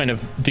I'd kind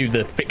of do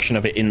the fiction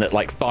of it in that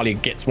like Thalia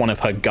gets one of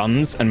her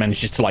guns and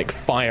manages to like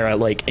fire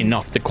like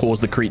enough to cause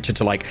the creature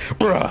to like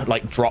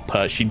drop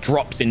her. She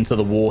drops into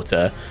the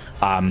water.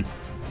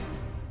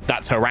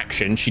 That's her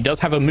action. She does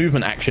have a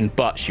movement action,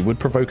 but she would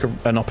provoke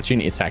an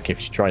opportunity attack if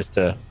she tries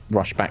to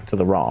rush back to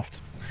the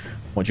raft.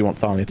 What do you want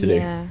Thalia to do?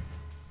 Yeah.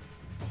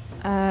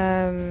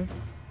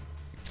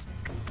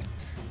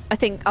 I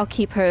think I'll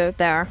keep her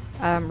there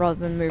rather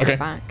than move her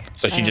back.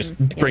 So she just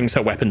brings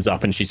her weapons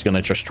up and she's going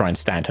to just try and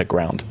stand her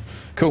ground.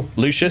 Cool.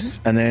 Lucius,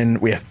 and then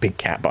we have Big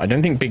Cat, but I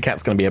don't think Big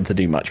Cat's going to be able to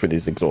do much with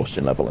his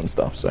exhaustion level and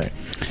stuff. So,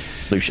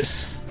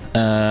 Lucius.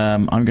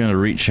 I'm going to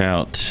reach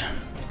out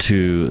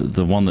to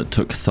the one that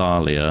took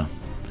Thalia's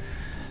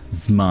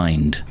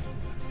mind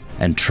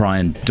and try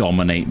and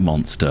dominate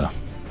monster.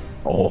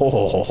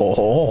 Oh.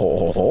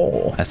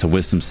 That's a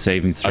wisdom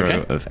saving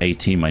throw of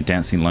 18. My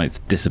dancing lights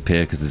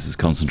disappear because this is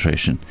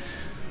concentration.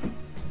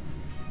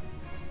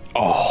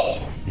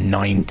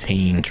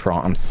 19,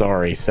 Trot. I'm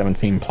sorry.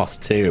 17 plus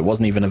 2. It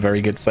wasn't even a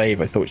very good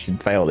save. I thought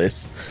she'd fail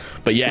this.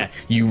 But yeah,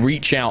 you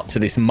reach out to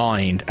this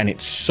mind and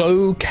it's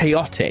so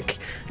chaotic.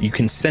 You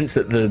can sense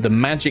that the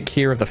magic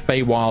here of the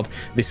Feywild,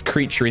 this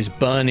creature is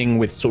burning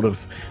with sort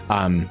of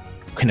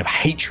kind of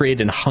hatred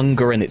and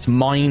hunger, and its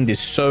mind is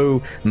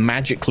so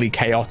magically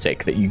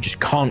chaotic that you just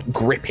can't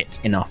grip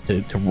it enough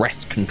to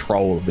wrest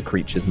control of the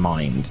creature's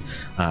mind.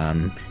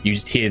 You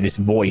just hear this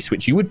voice,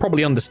 which you would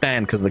probably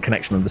understand because of the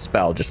connection of the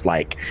spell, just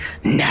like,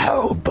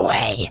 no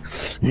boy,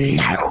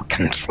 no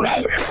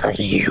control for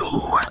you.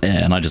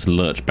 Yeah, and I just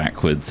lurch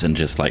backwards and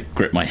just like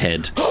grip my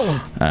head.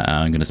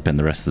 I'm going to spend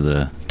the rest of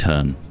the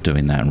turn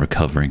doing that and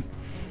recovering.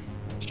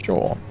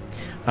 Sure.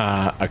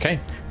 Okay.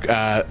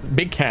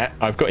 Big Cat,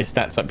 I've got his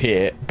stats up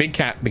here. Big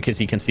Cat, because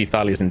he can see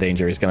Thalia's in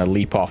danger, is going to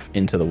leap off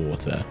into the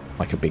water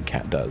like a big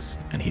cat does,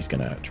 and he's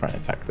going to try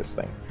and attack this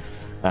thing.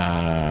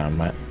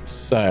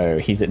 So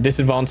he's at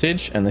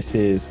disadvantage, and this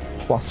is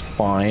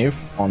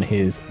 +5 on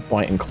his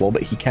bite and claw,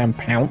 but he can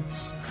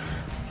pounce.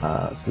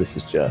 So this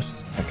is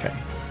just okay.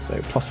 So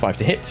 +5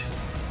 to hit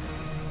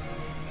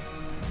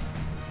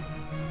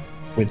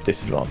with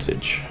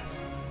disadvantage.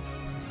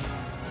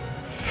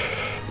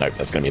 Nope,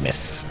 that's going to be a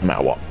miss no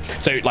matter what.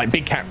 So like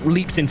Big Cat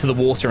leaps into the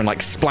water and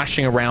like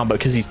splashing around, but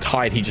because he's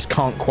tired, he just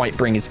can't quite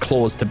bring his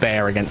claws to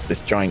bear against this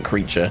giant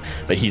creature.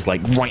 But he's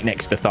like right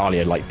next to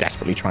Thalia, like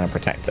desperately trying to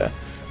protect her.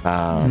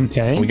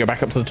 Okay. We go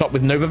back up to the top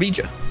with Nova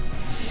Vija.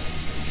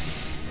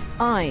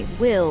 I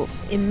will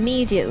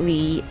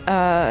immediately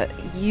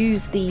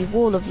use the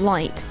wall of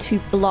light to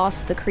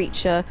blast the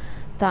creature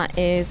that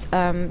is,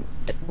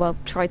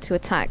 try to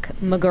attack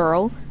my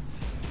girl.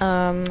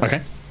 Okay.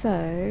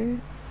 So...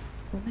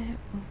 Oh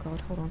god,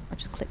 hold on. I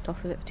just clicked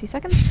off of it for 2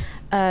 seconds.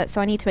 So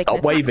I need to make an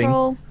attack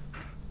roll.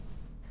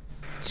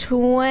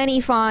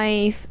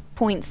 25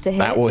 points to hit.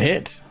 That will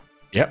hit.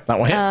 Yep, that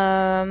will hit.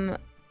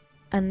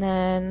 And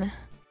then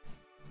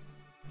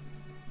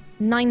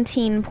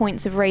 19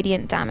 points of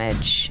radiant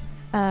damage.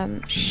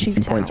 Shoot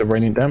 19 points of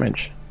radiant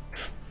damage.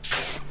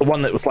 The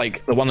one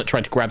that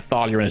tried to grab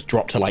Thalia and has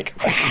dropped her, like,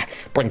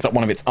 brings up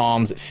one of its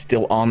arms. It's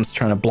still arms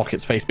trying to block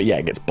its face, but yeah,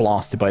 it gets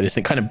blasted by this.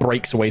 It kind of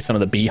breaks away some of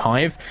the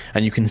beehive,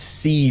 and you can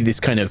see this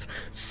kind of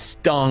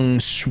stung,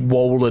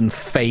 swollen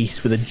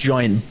face with a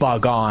giant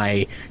bug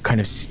eye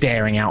kind of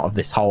staring out of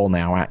this hole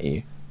now at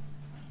you.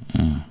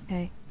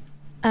 Okay.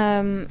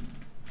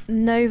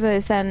 Nova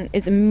is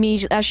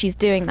immediately, as she's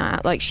doing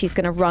that, like, she's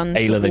going to run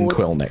Ayla, then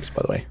Quill next,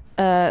 by the way.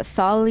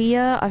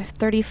 Thalia, I have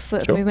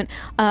 30-foot movement.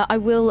 I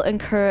will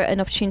incur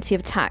an opportunity of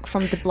attack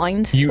from the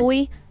blind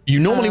boy. You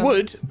normally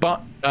would,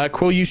 but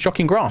Quill used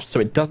Shocking Grasp, so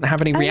it doesn't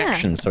have any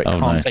reaction, so it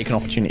can't take an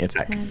opportunity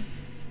attack. 10,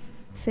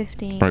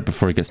 15. Right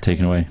before it gets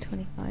taken away.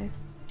 25.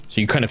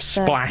 So you kind of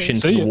splash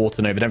into the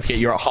water, Nova. Don't forget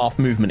you're at half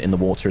movement in the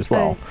water as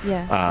well.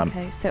 Yeah.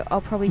 Okay. So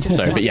I'll probably just.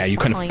 But yeah, you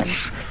kind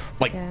of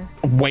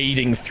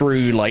wading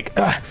through, like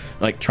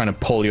trying to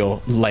pull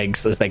your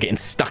legs as they're getting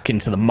stuck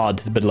into the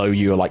mud below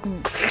you, like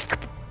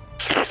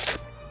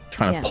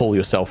trying to pull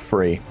yourself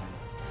free.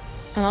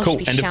 And I'll just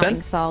be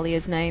shouting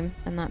Thalia's name,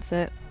 and that's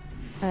it.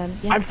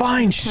 I'm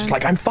fine. She's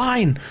like, I'm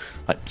fine.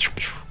 Like,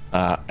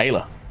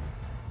 Ayla.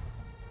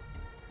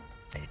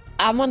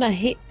 I'm gonna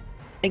hit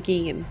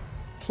again,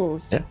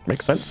 please. Yeah,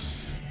 makes sense.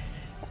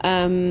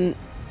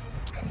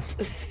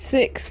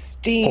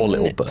 16 Poor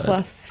little bird.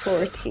 plus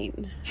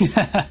 14.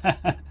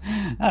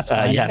 That's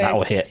fine. Yeah, that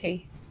will hit.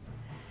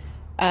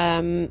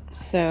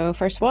 So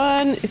first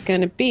one is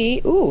going to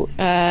be 22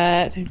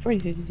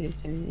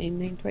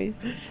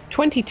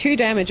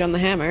 damage on the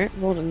hammer.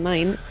 Rolled a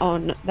 9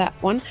 on that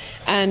one,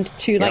 and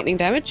 2 lightning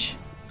damage.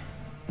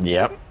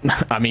 Yep.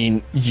 I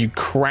mean, you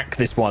crack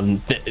this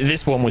one.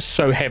 This one was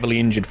so heavily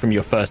injured from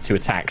your first 2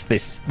 attacks.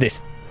 This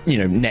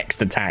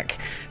next attack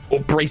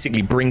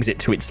basically brings it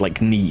to its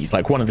like knees.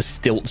 Like one of the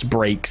stilts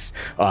breaks.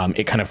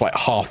 It kind of like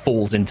half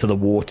falls into the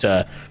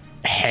water,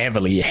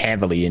 heavily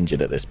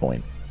injured at this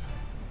point.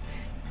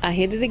 I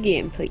hit it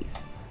again,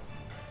 please.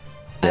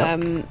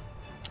 Yep.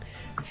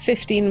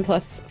 15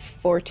 plus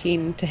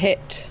 14 to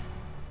hit.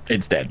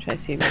 It's dead. Which I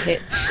assume it hit.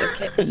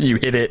 Okay. You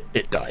hit it,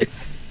 it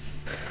dies.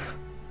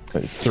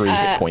 There's 3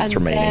 hit points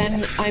remaining.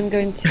 Then I'm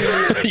going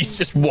to... You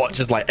just watch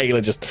as like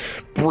Ayla just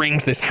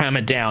brings this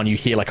hammer down. You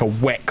hear like a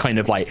wet kind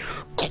of like...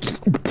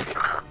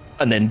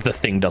 And then the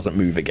thing doesn't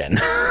move again.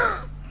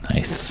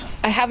 Nice.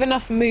 I have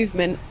enough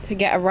movement to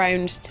get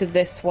around to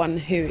this one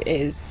who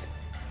is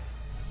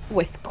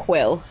with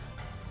Quill.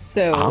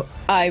 So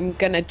I'm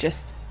going to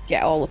just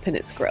get all up in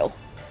its grill.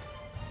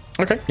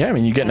 Okay, yeah, I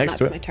mean, you get next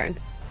to it. That's my turn.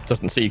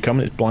 Doesn't see you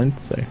coming, it's blind,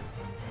 so...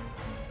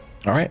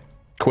 All right,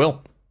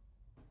 Quill.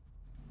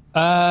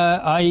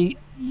 I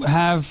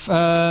have.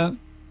 I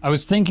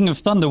was thinking of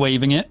thunder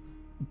waving it,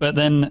 but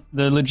then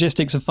the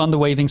logistics of thunder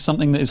waving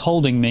something that is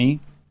holding me.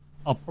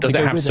 Does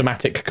it have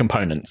somatic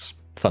components?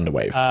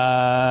 Thunderwave.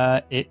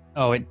 It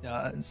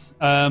does.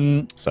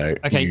 So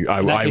okay,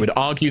 I would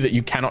argue that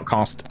you cannot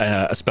cast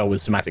a spell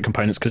with somatic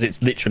components because it's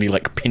literally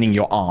like pinning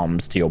your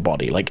arms to your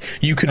body. Like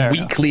you can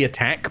weakly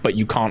attack, but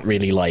you can't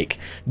really like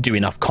do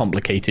enough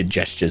complicated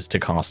gestures to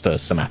cast a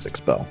somatic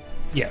spell.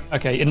 Yeah.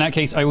 Okay. In that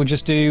case, I'll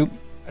just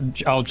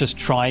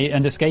try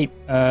and escape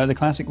the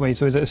classic way.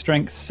 So is it a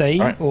strength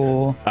save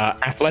or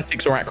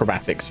athletics or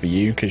acrobatics for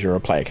you because you're a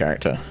player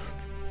character?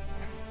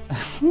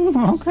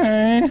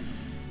 Okay.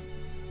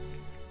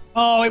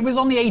 Oh, it was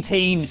on the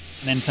 18 and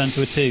then turned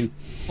to a 2.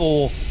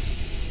 4.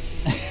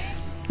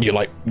 You're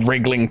like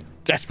wriggling,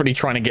 desperately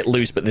trying to get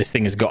loose, but this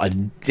thing has got a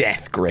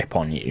death grip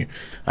on you.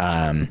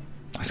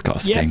 It's got a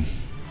sting.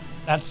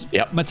 That's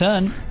my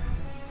turn.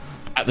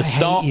 At the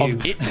start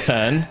of its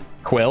turn,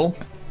 Quill,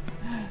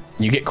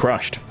 you get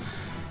crushed.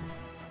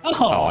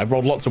 Oh, I've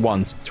rolled lots of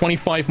ones.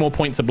 25 more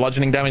points of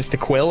bludgeoning damage to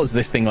Quill as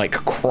this thing like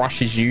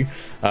crushes you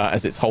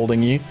as it's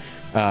holding you.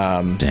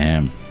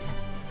 Damn.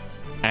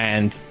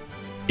 And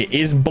It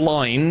is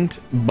blind,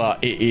 but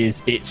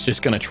it's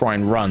just going to try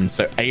and run.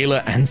 So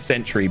Ayla and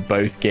Sentry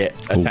both get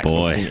attacks of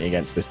opportunity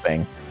against this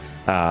thing.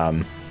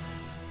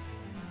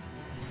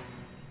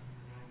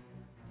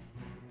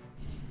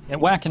 Get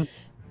whacking.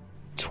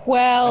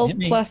 12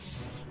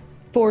 plus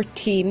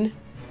 14.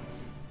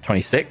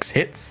 26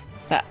 hits.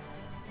 That.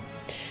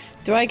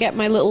 Do I get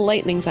my little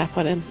lightning zap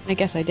on him? I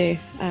guess I do.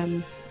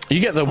 You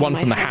get the one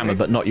from the hammer,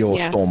 but not your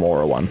Storm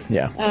Aura one.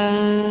 Yeah.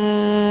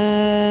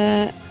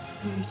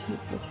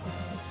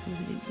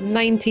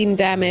 19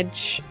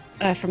 damage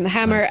from the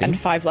hammer and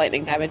 5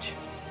 lightning damage.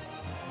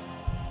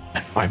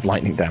 5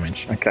 lightning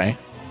damage. Okay.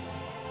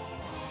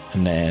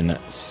 And then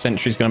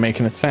Sentry's going to make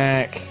an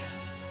attack.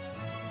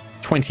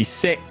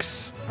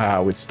 26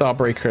 with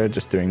Starbreaker,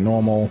 just doing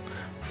normal,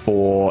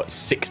 for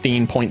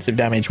 16 points of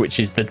damage, which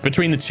is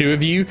between the two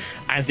of you.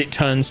 As it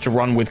turns to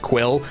run with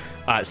Quill,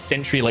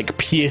 Sentry like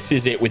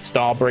pierces it with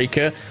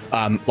Starbreaker,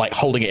 like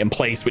holding it in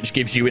place, which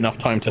gives you enough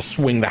time to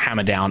swing the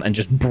hammer down and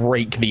just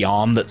break the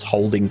arm that's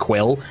holding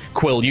Quill.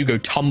 Quill, you go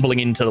tumbling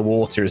into the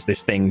water as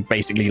this thing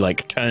basically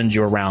like turns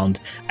you around,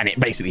 and it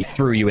basically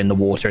threw you in the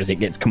water as it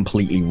gets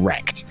completely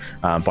wrecked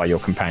by your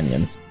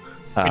companions.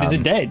 Wait, is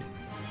it dead?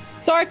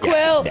 Sorry,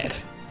 Quill. Yes,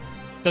 it's dead.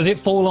 Does it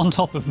fall on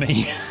top of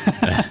me?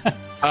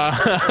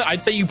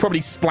 I'd say you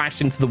probably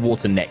splash into the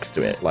water next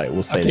to it. Like,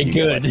 we'll say that you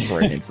get like,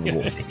 thrown into the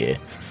water here.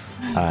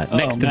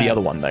 Next to the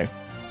other one, though.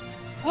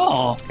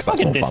 Oh,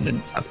 fucking that's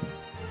distance.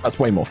 That's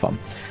way more fun.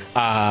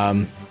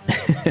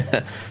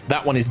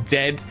 That one is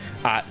dead.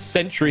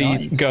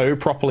 Sentries go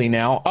properly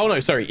now. Oh, no,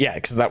 sorry. Yeah,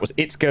 because that was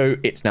its go.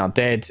 It's now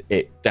dead.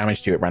 It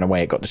damaged you. It ran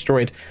away. It got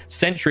destroyed.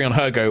 Sentry on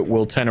her go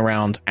will turn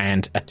around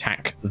and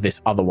attack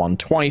this other one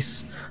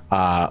twice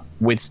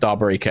with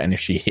Starbreaker. And if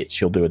she hits,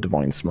 she'll do a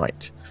Divine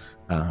Smite.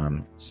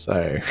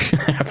 So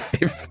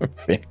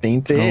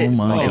 15 to hit. Oh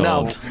my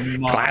god!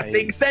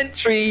 Classic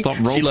Sentry. Stop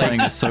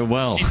role-playing so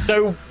well.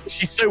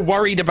 She's so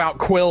worried about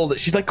Quill that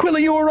she's like, Quill, are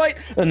you all right?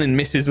 And then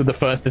misses with the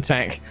first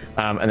attack,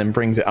 and then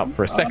brings it up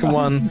for a second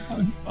one.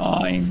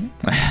 Fine.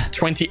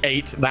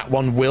 28. That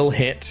one will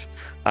hit.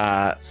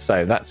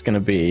 So that's going to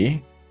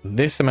be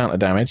this amount of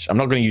damage. I'm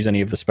not going to use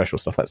any of the special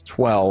stuff. That's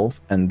 12,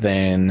 and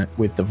then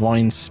with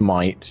Divine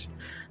Smite,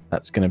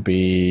 that's going to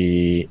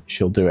be.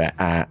 She'll do it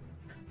at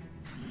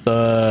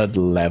 3rd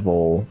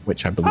level,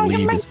 which I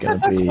believe is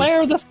going to be.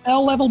 Declare the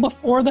spell level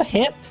before the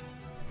hit.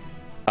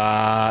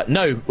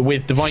 No,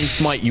 with Divine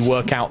Smite, you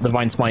work out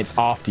Divine Smites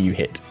after you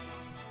hit.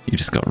 You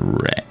just got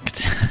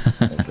wrecked.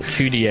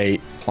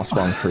 2d8 plus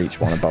 1 for each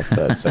one above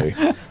 3rd. So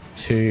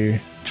 2.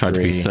 Tried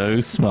to be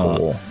so smart.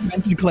 4.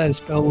 Meant to declare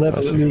spell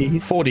level.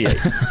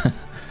 4d8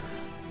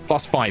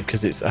 plus 5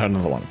 because it's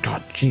another one.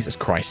 God, Jesus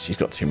Christ, she's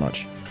got too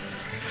much.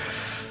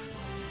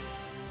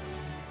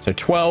 So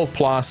 12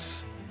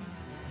 plus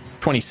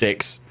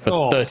 26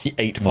 for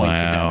 38 points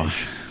of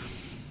damage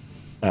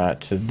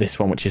to this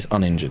one, which is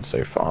uninjured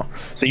so far.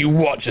 So you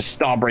watch as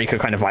Starbreaker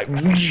kind of like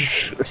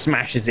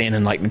smashes in,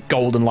 and like the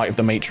golden light of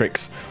the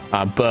Matrix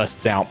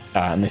bursts out,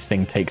 and this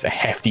thing takes a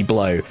hefty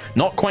blow.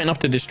 Not quite enough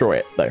to destroy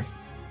it, though.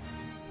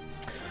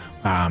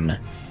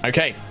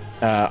 Okay.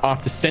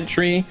 After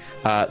Sentry,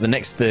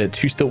 the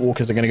 2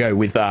 Stiltwalkers are going to go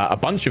with a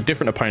bunch of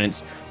different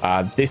opponents.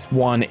 This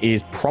one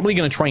is probably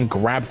going to try and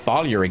grab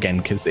Thalia again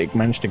because it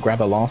managed to grab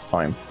her last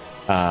time.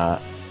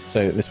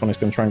 So this one is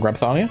going to try and grab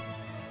Thalia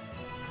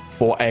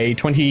for a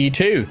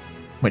 22,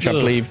 which I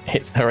believe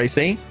hits her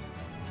AC.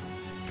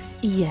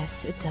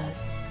 Yes, it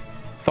does.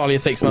 Thalia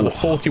takes another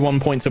 41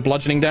 points of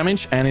bludgeoning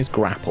damage and is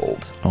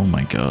grappled. Oh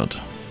my god.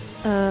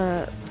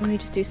 Let me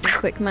just do some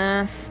quick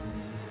math.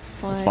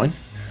 5. That's fine.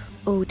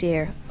 Oh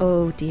dear.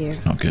 Oh dear.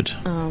 It's not good.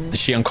 Is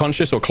she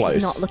unconscious or close?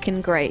 She's not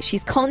looking great.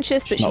 She's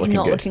conscious, but she's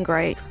not looking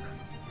great.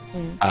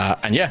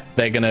 And yeah,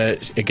 they're gonna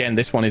again.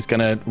 This one is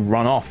gonna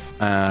run off,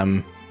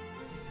 and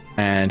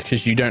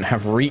because you don't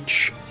have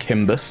reach,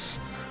 Kimbus,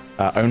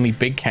 only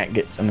Big Cat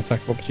gets an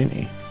attack of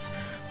opportunity.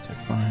 So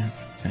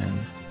 5, 10,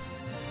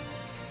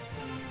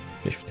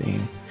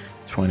 15,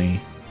 20.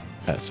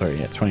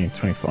 20,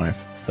 25,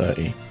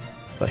 30,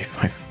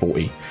 35,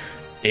 40.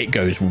 It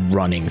goes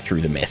running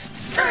through the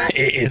mists.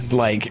 It is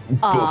like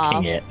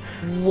booking it.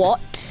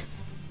 What?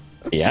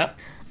 Yeah.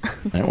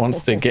 It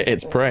wants to get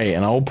its prey,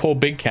 and old poor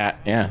Big Cat,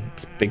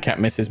 Big Cat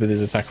misses with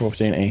his attack of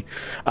opportunity.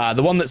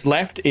 The one that's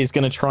left is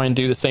going to try and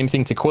do the same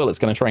thing to Quill. It's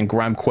going to try and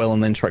grab Quill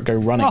and then go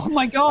running. Oh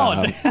my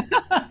god!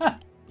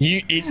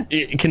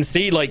 It can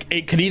see, like,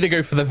 it could either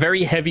go for the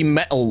very heavy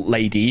metal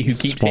lady who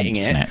keeps Swamp hitting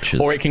it,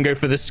 snatchers. or it can go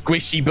for the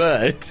squishy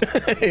bird.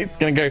 It's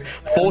going to go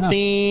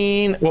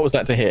 14. What was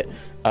that to hit?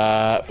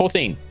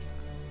 14.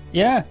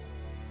 Yeah.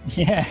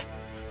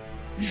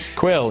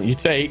 Quill, you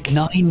take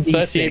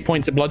 38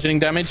 points of bludgeoning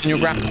damage, and your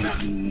grapple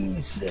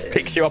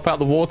picks you up out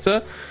the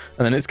water,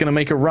 and then it's going to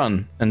make a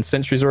run. And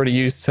Sentry's already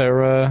used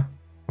her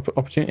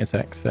opportunity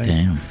attack. So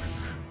Damn.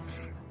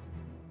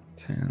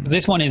 10,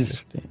 This one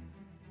is 15,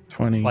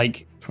 20,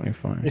 like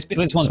 25.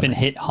 this one's been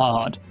hit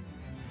hard.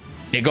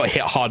 It got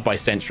hit hard by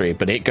Sentry,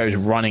 but it goes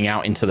running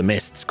out into the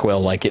mists,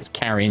 Quill, like it's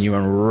carrying you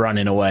and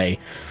running away.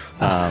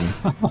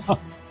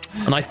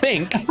 And I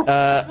think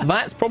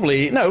that's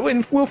probably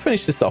we'll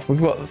finish this off.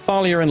 We've got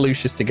Thalia and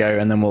Lucius to go,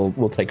 and then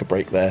we'll take a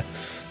break there.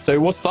 So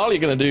what's Thalia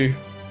going to do?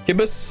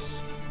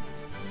 Gibbous?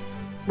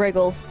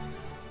 Wriggle.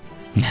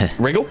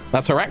 Wriggle?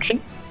 That's her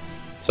action.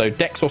 So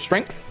Dex or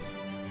Strength?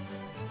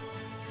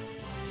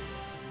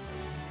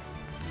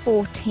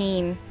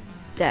 14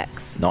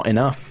 Dex. Not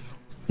enough.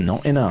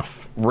 Not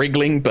enough.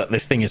 Wriggling, but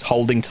this thing is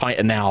holding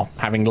tighter now.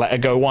 Having let her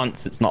go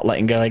once, it's not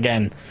letting go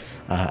again.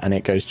 And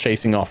it goes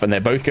chasing off. And they're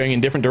both going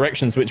in different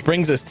directions, which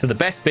brings us to the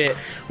best bit,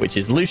 which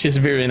is Lucius,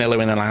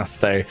 Virinello, and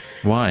Elasto.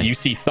 Why? You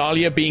see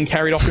Thalia being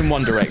carried off in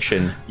one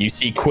direction. You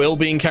see Quill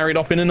being carried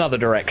off in another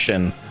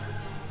direction.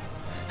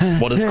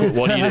 What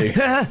do you do?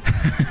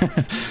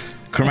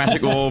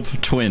 Chromatic orb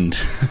twinned.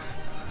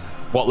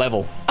 What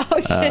level? Oh,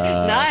 shit.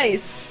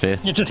 Nice.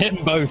 5th, You're just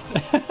hitting both.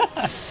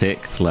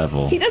 6th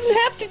level. He doesn't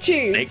have to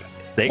choose. Sixth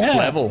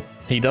level.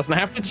 He doesn't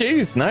have to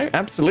choose. No,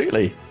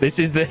 absolutely. This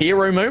is the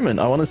hero moment.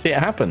 I want to see it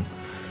happen.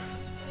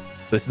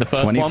 So this is the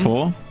first 24.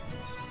 one.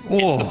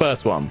 It's the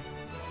first one.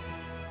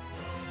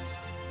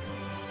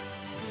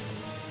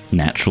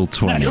 Natural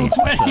 20. Natural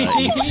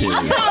 20. 32.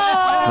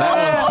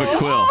 That one's for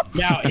Quill.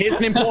 Now, here's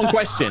an important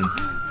question.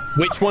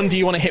 Which one do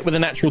you want to hit with a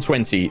natural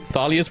 20?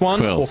 Thalia's one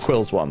Quill's. or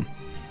Quill's one?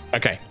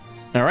 Okay.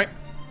 All right.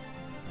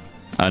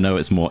 I know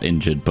it's more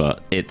injured,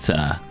 but it's an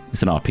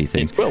RP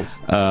thing. It's Quill's.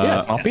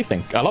 Yes, RP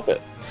thing. I love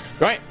it.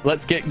 Right,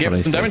 let's get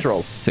some damage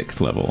rolls.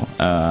 6th level.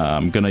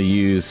 I'm going to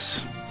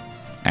use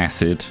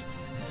acid.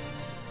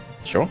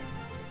 Sure.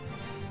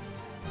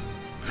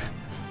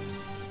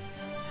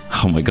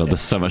 Oh my god,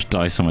 there's so much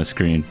dice on my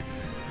screen.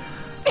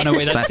 Oh, no,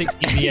 wait, that's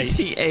 68.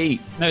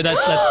 88. No,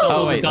 that's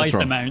double wait, the that's dice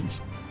wrong.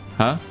 amounts.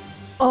 Huh?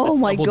 Oh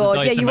my double the god,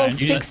 dice yeah, you rolled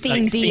amount. You got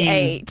 16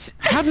 D8.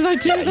 How did I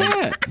do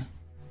that?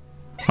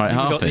 Right, You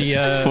half got the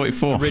it.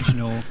 44.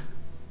 original.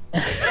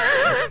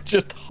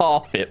 Just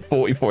half it,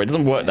 44. It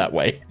doesn't work that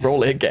way.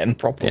 Roll it again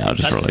properly. Yeah, I'll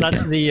just roll it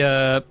That's again.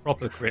 the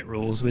proper crit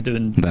rules. We're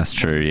doing. That's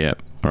true,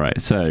 yep. All right,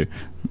 so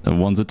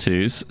ones are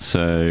twos,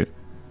 so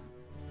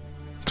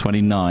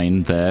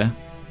 29 there.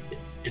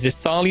 Is this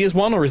Thalia's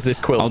one or is this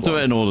Quill's I'll do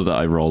it in order that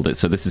I rolled it.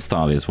 So this is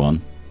Thalia's one.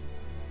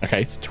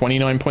 Okay, so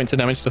 29 points of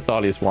damage to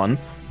Thalia's one.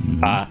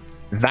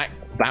 That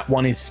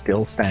one is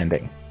still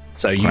standing.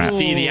 So you Crap.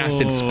 see the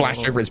acid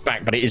splash over its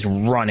back, but it is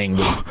running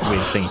with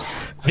thing.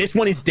 This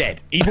one is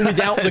dead, even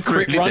without the It's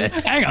crit really run. dead.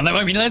 Hang on,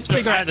 I mean, let's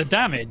figure out the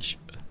damage.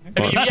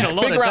 I mean, that's Yeah, a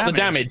lot figure of out the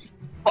damage.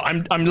 But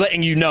I'm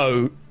letting you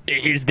know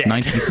it is dead.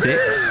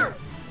 96.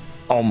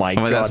 Oh my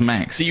god, that's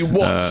max. So you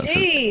watch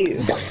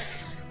Jeez.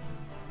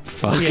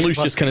 Fuck. as Yeah, Lucius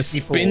plus kind of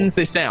 64. spins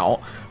this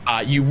out.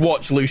 You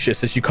watch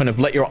Lucius as you kind of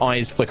let your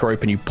eyes flicker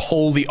open. You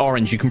pull the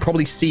orange. You can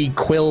probably see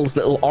Quill's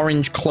little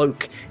orange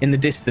cloak in the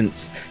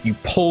distance. You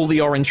pull the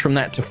orange from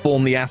that to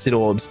form the acid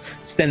orbs.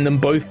 Send them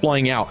both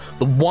flying out.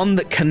 The one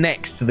that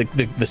connects to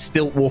the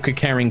stilt walker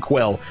carrying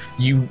Quill,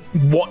 you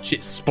watch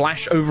it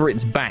splash over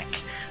its back.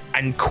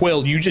 And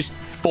Quill, you just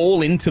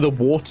fall into the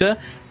water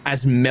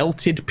as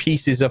melted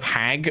pieces of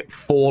hag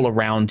fall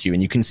around you.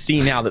 And you can see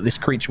now that this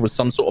creature was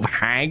some sort of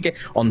hag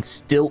on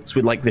stilts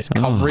with like this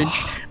coverage.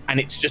 And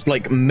it's just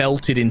like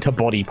melted into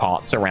body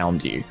parts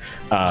around you.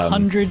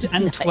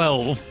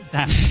 112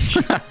 damage.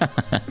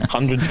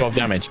 112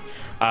 damage.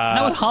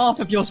 That was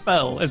half of your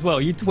spell as well.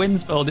 You twin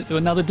spelled it to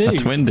another I dude.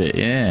 twinned it,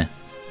 yeah.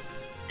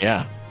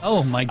 Yeah.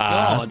 Oh my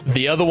god.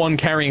 The other one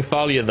carrying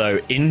Thalia, though,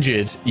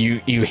 injured. You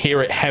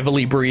hear it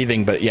heavily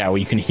breathing, but yeah, well,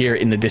 you can hear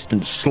it in the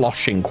distance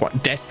sloshing,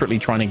 quite desperately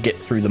trying to get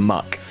through the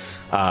muck.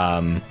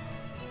 And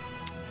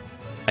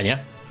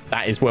yeah,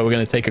 that is where we're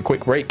going to take a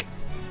quick break.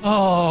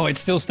 Oh,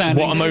 it's still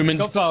standing. What a moment.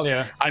 Stop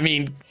Thalia. I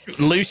mean,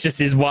 Lucius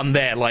is one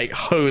there. Like,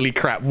 holy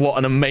crap, what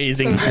an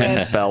amazing So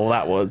good. spell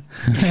that was.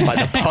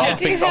 Like, the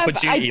perfect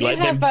opportunity. Like,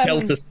 the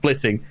delta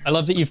splitting. I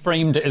love that you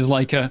framed it as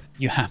like a,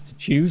 you have to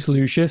choose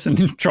Lucius,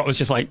 and Trot was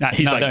just like, nah,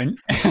 He's no, like-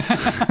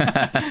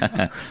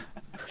 don't.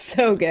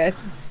 So good.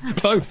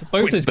 Both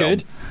Twin is spell.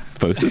 good.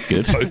 Both is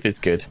good. Both is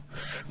good.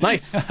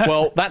 Nice.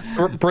 Well, that's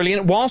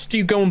brilliant. Whilst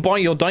you go and buy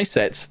your dice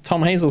sets,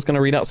 Tom Hazel's going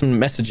to read out some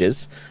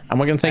messages, and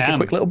we're going to take a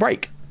quick little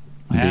break.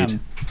 Indeed.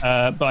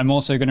 But I'm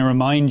also going to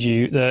remind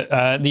you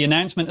that the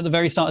announcement at the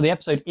very start of the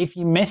episode, if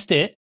you missed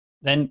it,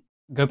 then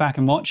go back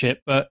and watch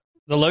it. But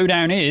the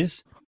lowdown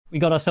is we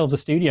got ourselves a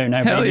studio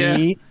now, Hell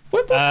baby.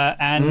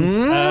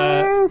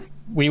 And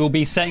we will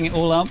be setting it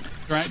all up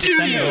throughout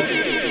December.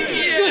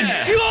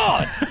 Good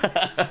God!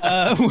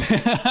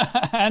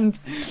 And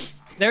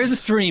there is a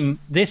stream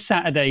this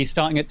Saturday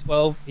starting at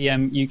 12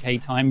 p.m.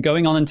 UK time,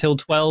 going on until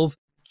 12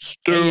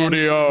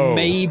 Studio.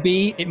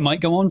 Maybe it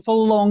might go on for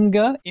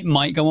longer.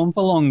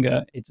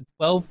 It's a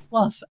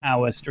 12+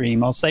 hour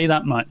stream. I'll say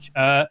that much.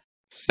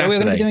 So we're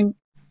going to be doing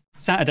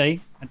Saturday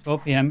at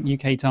 12 p.m.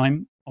 UK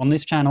time on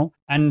this channel.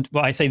 And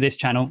well, I say this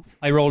channel,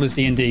 I roll as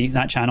D&D,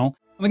 that channel.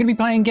 And we're going to be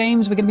playing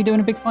games. We're going to be doing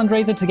a big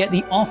fundraiser to get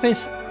the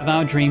office of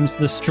our dreams,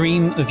 the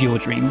stream of your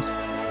dreams.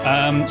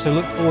 So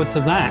look forward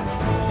to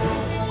that.